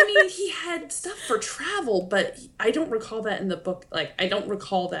water. I mean, he had stuff for travel, but I don't recall that in the book. Like, I don't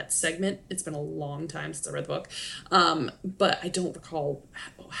recall that segment. It's been a long time since I read the book. But I don't recall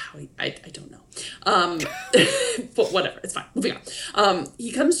how I don't know. But whatever, it's fine. Moving on.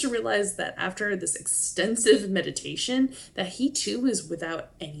 He comes to realize that after this extensive meditation, that he too is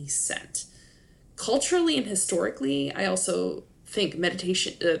without any scent. Culturally and historically, I also think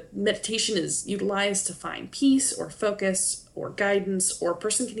meditation is utilized to find peace or focus or guidance, or a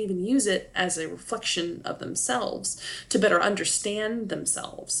person can even use it as a reflection of themselves to better understand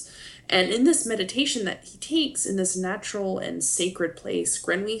themselves. And in this meditation that he takes in this natural and sacred place,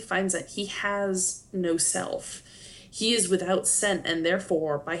 Grenouille finds that he has no self. He is without scent and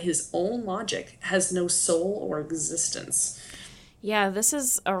therefore, by his own logic, has no soul or existence. Yeah, this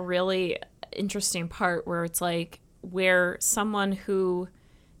is a really interesting part where it's like, where someone who,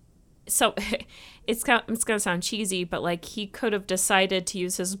 so it's going to sound cheesy, but like he could have decided to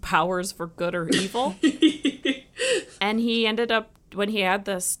use his powers for good or evil. And he ended up, when he had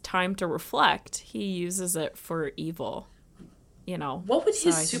this time to reflect, he uses it for evil, What would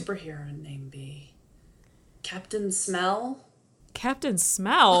his superhero name be? Captain Smell? Captain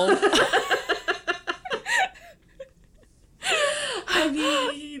Smell? I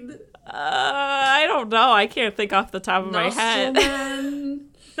mean... I don't know. I can't think off the top of my head.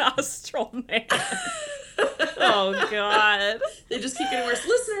 Nostril Man. Oh, God. They just keep getting worse.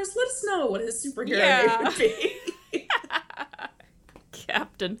 Listeners, let us know what his superhero name would be.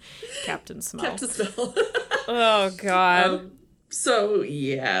 Captain Smell. Captain Smell. Oh, God. So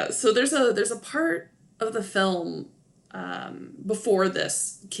there's a part of the film before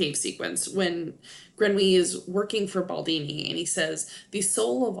this cave sequence when Grenouille is working for Baldini, and he says, "The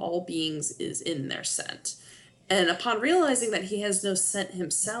soul of all beings is in their scent." And upon realizing that he has no scent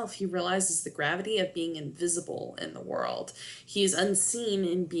himself, he realizes the gravity of being invisible in the world. He is unseen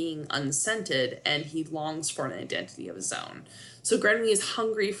in being unscented, and he longs for an identity of his own. So Grenouille is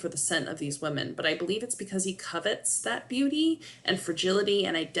hungry for the scent of these women, but I believe it's because he covets that beauty and fragility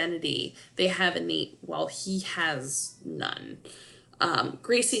and identity they have innate while he has none.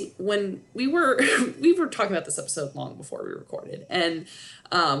 Gracie, when we were talking about this episode long before we recorded, and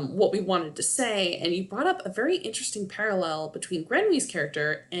what we wanted to say, and you brought up a very interesting parallel between Grenouille's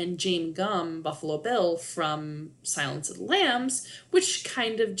character and Jane Gum, Buffalo Bill from Silence of the Lambs, which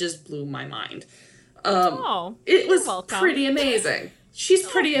kind of just blew my mind. It was welcome. Pretty amazing. She's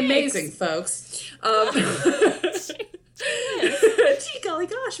pretty amazing, folks. Gee, golly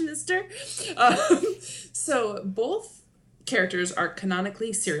gosh, mister. So both characters are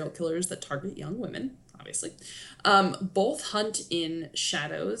canonically serial killers that target young women, obviously. Both hunt in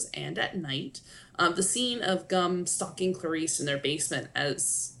shadows and at night. The scene of Gum stalking Clarice in their basement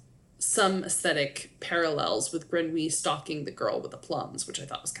as some aesthetic parallels with Grenouille stalking the girl with the plums, which I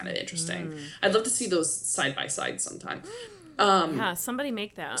thought was kind of interesting. I'd love to see those side by side sometime. Yeah, somebody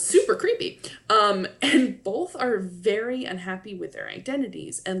make that. Super creepy. And both are very unhappy with their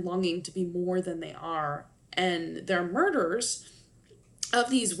identities and longing to be more than they are. And their murders of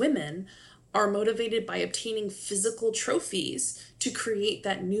these women are motivated by obtaining physical trophies to create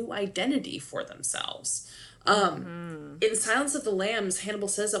that new identity for themselves. In Silence of the Lambs, Hannibal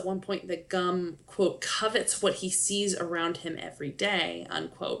says at one point that Gum, quote, covets what he sees around him every day,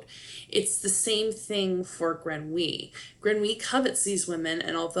 unquote. It's the same thing for Grenouille. Grenouille covets these women,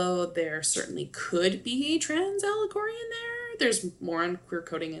 and although there certainly could be a trans allegory in there, there's more on queer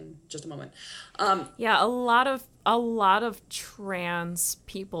coding in just a moment. Yeah, a lot of trans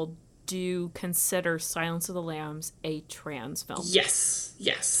people do consider Silence of the Lambs a trans film. Yes,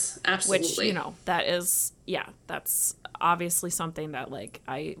 absolutely. Which, that's obviously something that, like,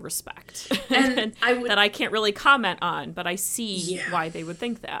 I respect. And that I can't really comment on, but I see why they would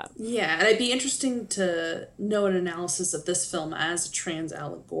think that. Yeah, and it'd be interesting to know an analysis of this film as a trans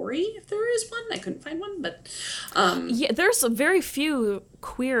allegory, if there is one. I couldn't find one, but... there's very few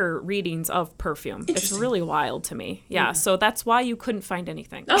queer readings of Perfume. It's really wild to me. Yeah, so that's why you couldn't find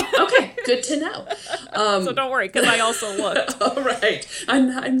anything. Oh, okay. Good to know. So don't worry, because I also looked. All right.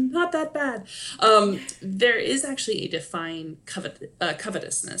 I'm not that bad. There is actually a defined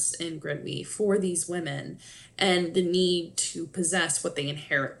covetousness in Grenouille for these women and the need to possess what they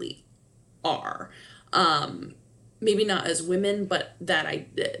inherently are. Maybe not as women, but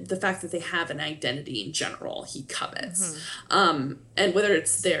the fact that they have an identity in general, he covets. And whether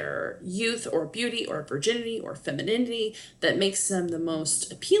it's their youth or beauty or virginity or femininity that makes them the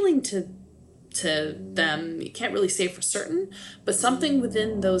most appealing to them, you can't really say for certain, but something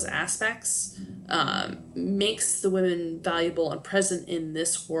within those aspects makes the women valuable and present in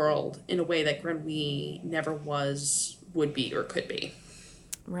this world in a way that Grenouille never was, would be, or could be.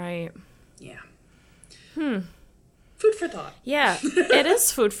 Right. Yeah. Food for thought. Yeah, it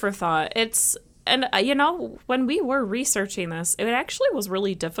is food for thought. And when we were researching this, it actually was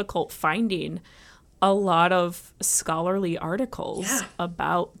really difficult finding a lot of scholarly articles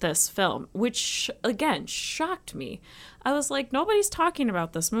about this film, which, again, shocked me. I was like, nobody's talking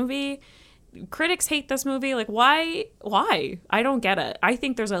about this movie. Critics hate this movie. Like, why? I don't get it. I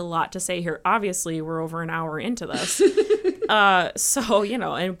think there's a lot to say here. Obviously, we're over an hour into this. And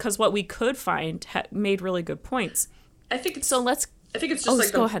because what we could find made really good points. I think it's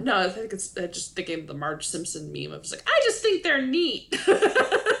just go ahead. No, I think it's just thinking of the Marge Simpson meme. I was like, I just think they're neat.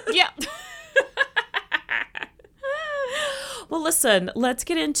 Yeah. Well, listen, let's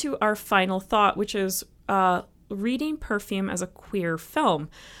get into our final thought, which is reading Perfume as a queer film.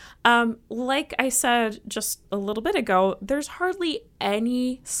 Like I said just a little bit ago, there's hardly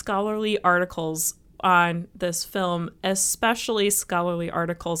any scholarly articles on this film, especially scholarly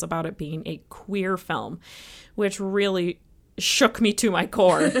articles about it being a queer film, which really shook me to my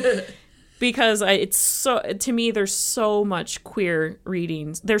core. Because to me, there's so much queer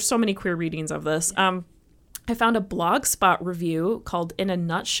readings. There's so many queer readings of this. I found a Blogspot review called In a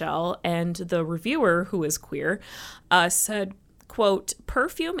Nutshell, and the reviewer, who is queer, said, quote,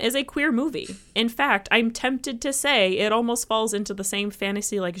 Perfume is a queer movie. In fact, I'm tempted to say it almost falls into the same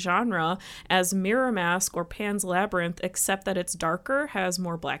fantasy-like genre as Mirror Mask or Pan's Labyrinth, except that it's darker, has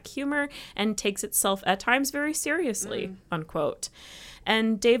more black humor, and takes itself at times very seriously, unquote.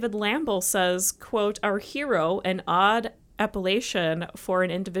 And David Lamble says, quote, our hero, an odd appellation for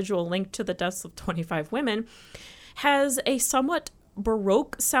an individual linked to the deaths of 25 women, has a somewhat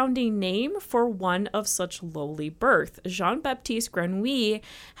Baroque-sounding name for one of such lowly birth. Jean-Baptiste Grenouille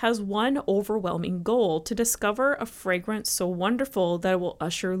has one overwhelming goal: to discover a fragrance so wonderful that it will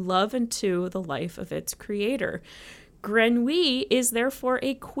usher love into the life of its creator. Grenouille is therefore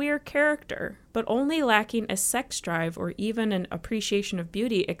a queer character, but only lacking a sex drive or even an appreciation of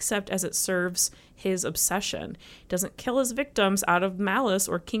beauty except as it serves his obsession. He doesn't kill his victims out of malice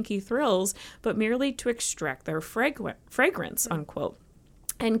or kinky thrills, but merely to extract their fragrance, unquote.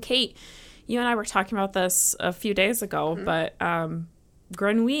 And Kate, you and I were talking about this a few days ago, but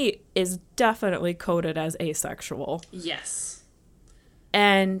Grenouille is definitely coded as asexual. Yes.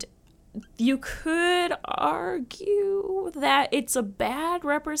 And you could argue that it's a bad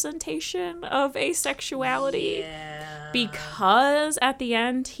representation of asexuality because at the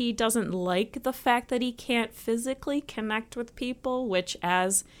end he doesn't like the fact that he can't physically connect with people, which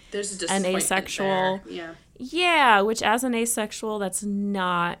as an asexual, which as an asexual, that's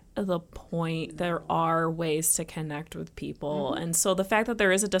not the point. There are ways to connect with people. And so the fact that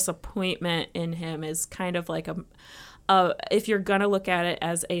there is a disappointment in him is kind of like if you're going to look at it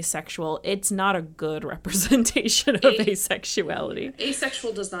as asexual, it's not a good representation of asexuality.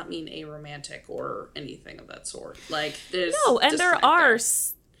 Asexual does not mean aromantic or anything of that sort. Like, there's and there are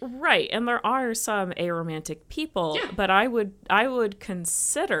right, and there are some aromantic people, but I would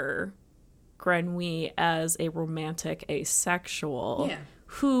consider Grenouille as a romantic asexual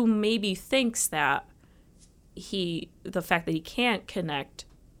who maybe thinks that the fact that he can't connect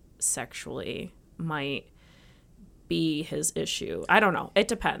sexually might be his issue. I don't know. It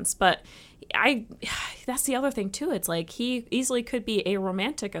depends. But that's the other thing too. It's like he easily could be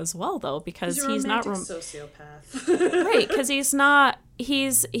aromantic as well though, because he's not sociopath. Right, because he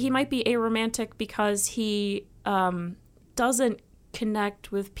might be aromantic because he doesn't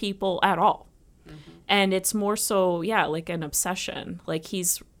connect with people at all. And it's more so, like an obsession. Like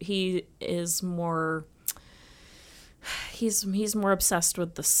he's more obsessed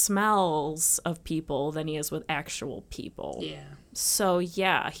with the smells of people than he is with actual people. Yeah. So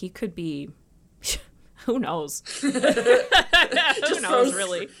he could be. Who knows? Really?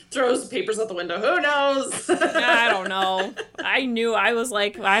 Throws papers out the window. Who knows? I don't know. I was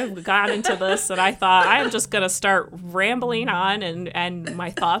like, I got into this and I thought I'm just going to start rambling on and my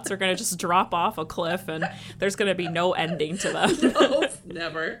thoughts are going to just drop off a cliff and there's going to be no ending to them. No,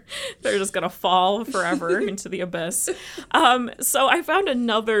 never. They're just going to fall forever into the abyss. So I found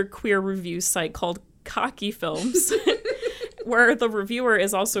another queer review site called Cocky Films. Where the reviewer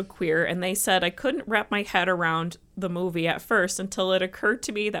is also queer, and they said, I couldn't wrap my head around the movie at first until it occurred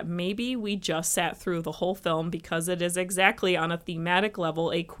to me that maybe we just sat through the whole film because it is exactly on a thematic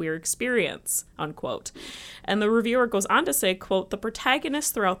level a queer experience, unquote. And the reviewer goes on to say, quote, the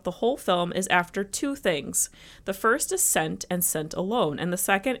protagonist throughout the whole film is after two things. The first is scent and scent alone, and the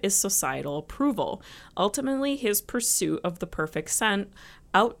second is societal approval. Ultimately, his pursuit of the perfect scent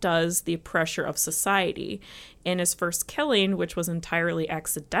outdoes the pressure of society. In his first killing, which was entirely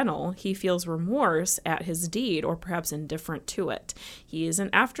accidental, he feels remorse at his deed, or perhaps indifferent to it. He isn't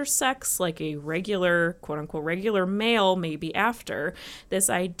after sex like a regular, quote-unquote, regular male may be after.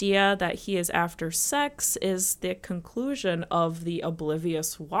 This idea that he is after sex is the conclusion of the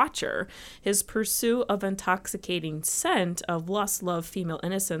oblivious watcher. His pursuit of intoxicating scent, of lust, love, female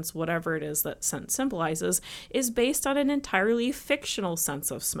innocence, whatever it is that scent symbolizes, is based on an entirely fictional sense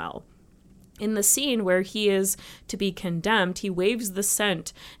of smell. In the scene where he is to be condemned, he waves the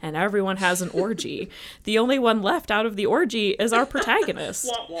scent and everyone has an orgy. The only one left out of the orgy is our protagonist.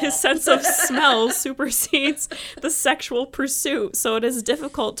 His sense of smell supersedes the sexual pursuit, so it is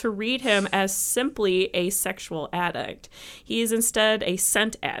difficult to read him as simply a sexual addict. He is instead a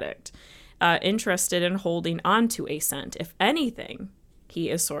scent addict, interested in holding on to a scent. If anything, he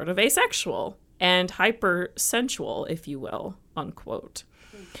is sort of asexual and hypersensual, if you will, unquote.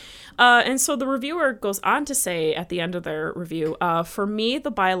 And so the reviewer goes on to say at the end of their review, for me,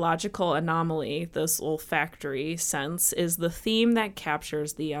 the biological anomaly, this olfactory sense, is the theme that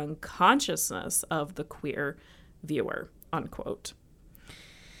captures the unconsciousness of the queer viewer, unquote.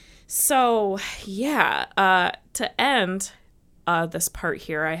 So, to end this part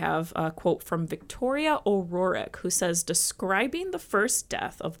here, I have a quote from Victoria O'Rourke, who says, describing the first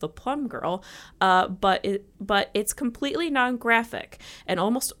death of the plum girl, but it's completely non-graphic and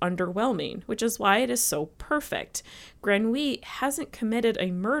almost underwhelming, which is why it is so perfect. Grenouille hasn't committed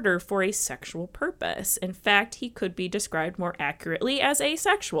a murder for a sexual purpose. In fact, he could be described more accurately as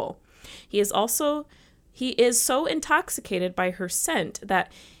asexual. He is so intoxicated by her scent that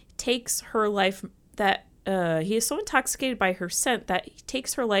takes her life he is so intoxicated by her scent that he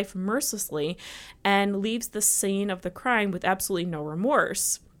takes her life mercilessly and leaves the scene of the crime with absolutely no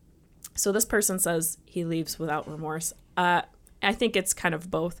remorse. So this person says he leaves without remorse. I think it's kind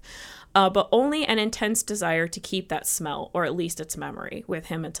of both. But only an intense desire to keep that smell, or at least its memory, with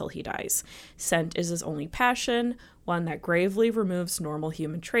him until he dies. Scent is his only passion, one that gravely removes normal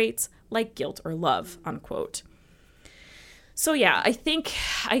human traits, like guilt or love, unquote. So yeah, I think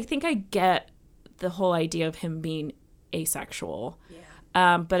I get the whole idea of him being asexual.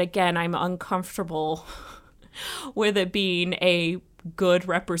 Yeah. But again, I'm uncomfortable with it being a good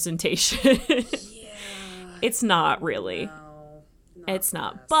representation. Yeah. It's not really. No. It's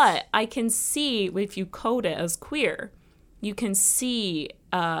not. But I can see, if you code it as queer, you can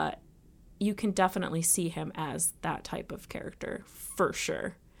definitely see him as that type of character, for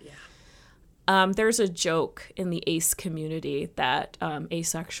sure. Yeah. There's a joke in the ace community that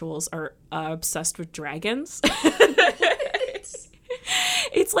asexuals are obsessed with dragons.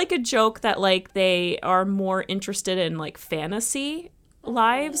 It's like a joke that like they are more interested in like fantasy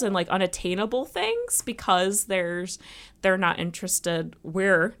lives and like unattainable things because we're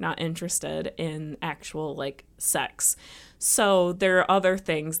not interested in actual like sex. So there are other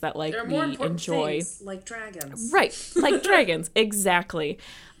things that like we enjoy, things, like dragons, right? Like dragons, exactly.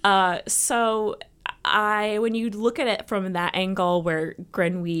 So when you look at it from that angle, where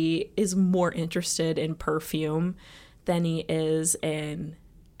Grenouille is more interested in perfume than he is in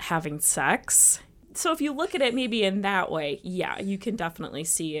having sex. So if you look at it maybe in that way, yeah, you can definitely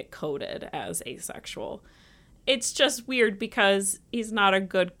see it coded as asexual. It's just weird because he's not a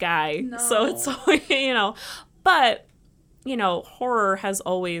good guy. No. So it's, but, horror has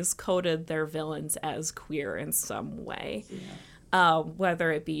always coded their villains as queer in some way. Yeah.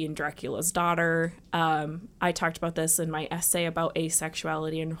 Whether it be in Dracula's Daughter. I talked about this in my essay about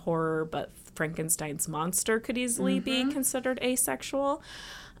asexuality in horror, but Frankenstein's monster could easily be considered asexual.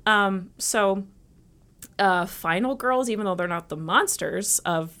 Final girls, even though they're not the monsters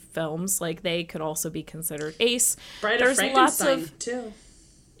of films, like they could also be considered ace. Bride of Frankenstein too.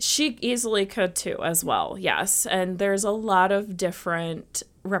 She easily could too, as well. Yes, and there's a lot of different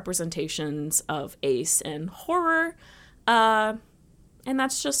representations of ace in horror, and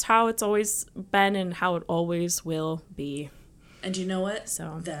that's just how it's always been and how it always will be. And you know what?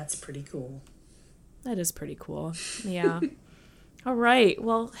 So that's pretty cool. That is pretty cool. Yeah. All right.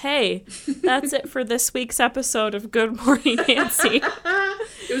 Well, hey, that's it for this week's episode of Good Morning Nancy.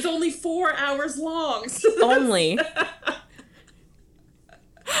 It was only 4 hours long. Only.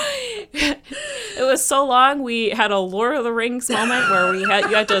 It was so long. We had a Lord of the Rings moment where you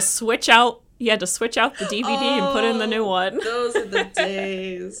had to switch out. You had to switch out the DVD and put in the new one. Those are the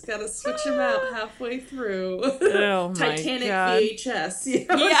days. Gotta switch them out halfway through. Oh my Titanic God. VHS.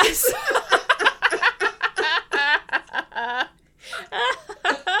 Yes.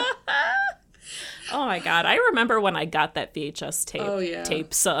 Oh my God. I remember when I got that VHS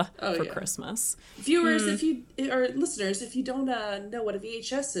tapes for Christmas. Viewers, or listeners, if you don't know what a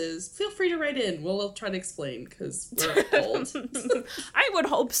VHS is, feel free to write in. We'll try to explain because we're old. I would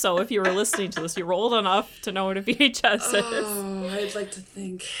hope so. If you were listening to this, you were old enough to know what a VHS is. Oh, I'd like to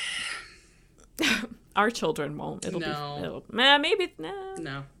think. Our children won't. Maybe.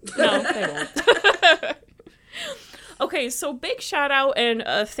 No, they won't. Okay, so big shout out and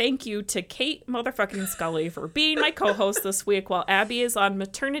thank you to Kate motherfucking Scully for being my co-host this week while Abby is on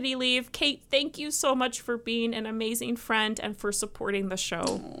maternity leave. Kate, thank you so much for being an amazing friend and for supporting the show.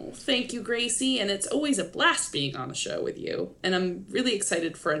 Oh, thank you, Gracie, and it's always a blast being on a show with you. And I'm really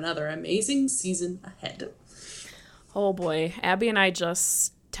excited for another amazing season ahead. Oh boy, Abby and I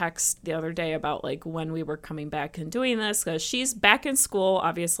just text the other day about like when we were coming back and doing this because she's back in school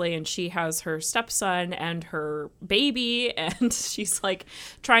obviously and she has her stepson and her baby and she's like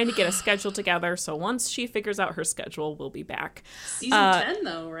trying to get a schedule together, so once she figures out her schedule we'll be back. Season 10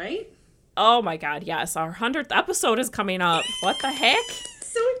 though, right? Oh my God, yes, our 100th episode is coming up. What the heck?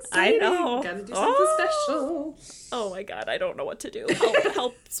 So exciting. I know. Gotta do something special. Oh my God, I don't know what to do.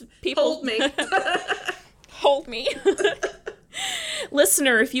 Help people. Hold me. Hold me.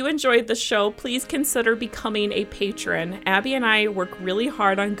 Listener, if you enjoyed the show, please consider becoming a patron. Abby and I work really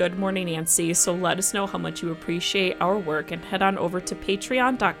hard on Good Morning Nancy, so let us know how much you appreciate our work and head on over to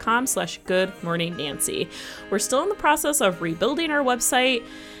patreon.com/goodmorningnancy. We're still in the process of rebuilding our website.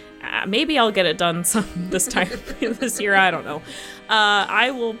 Maybe I'll get it done this time this year. I don't know.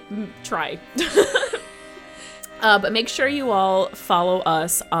 I will try. But make sure you all follow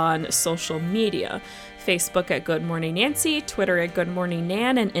us on social media. Facebook at Good Morning Nancy, Twitter at Good Morning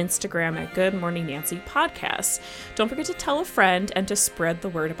Nan, and Instagram at Good Morning Nancy Podcast. Don't forget to tell a friend and to spread the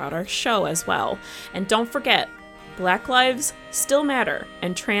word about our show as well. And don't forget, Black lives still matter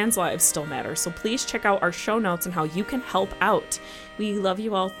and trans lives still matter. So please check out our show notes on how you can help out. We love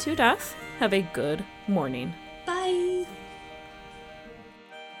you all to death. Have a good morning.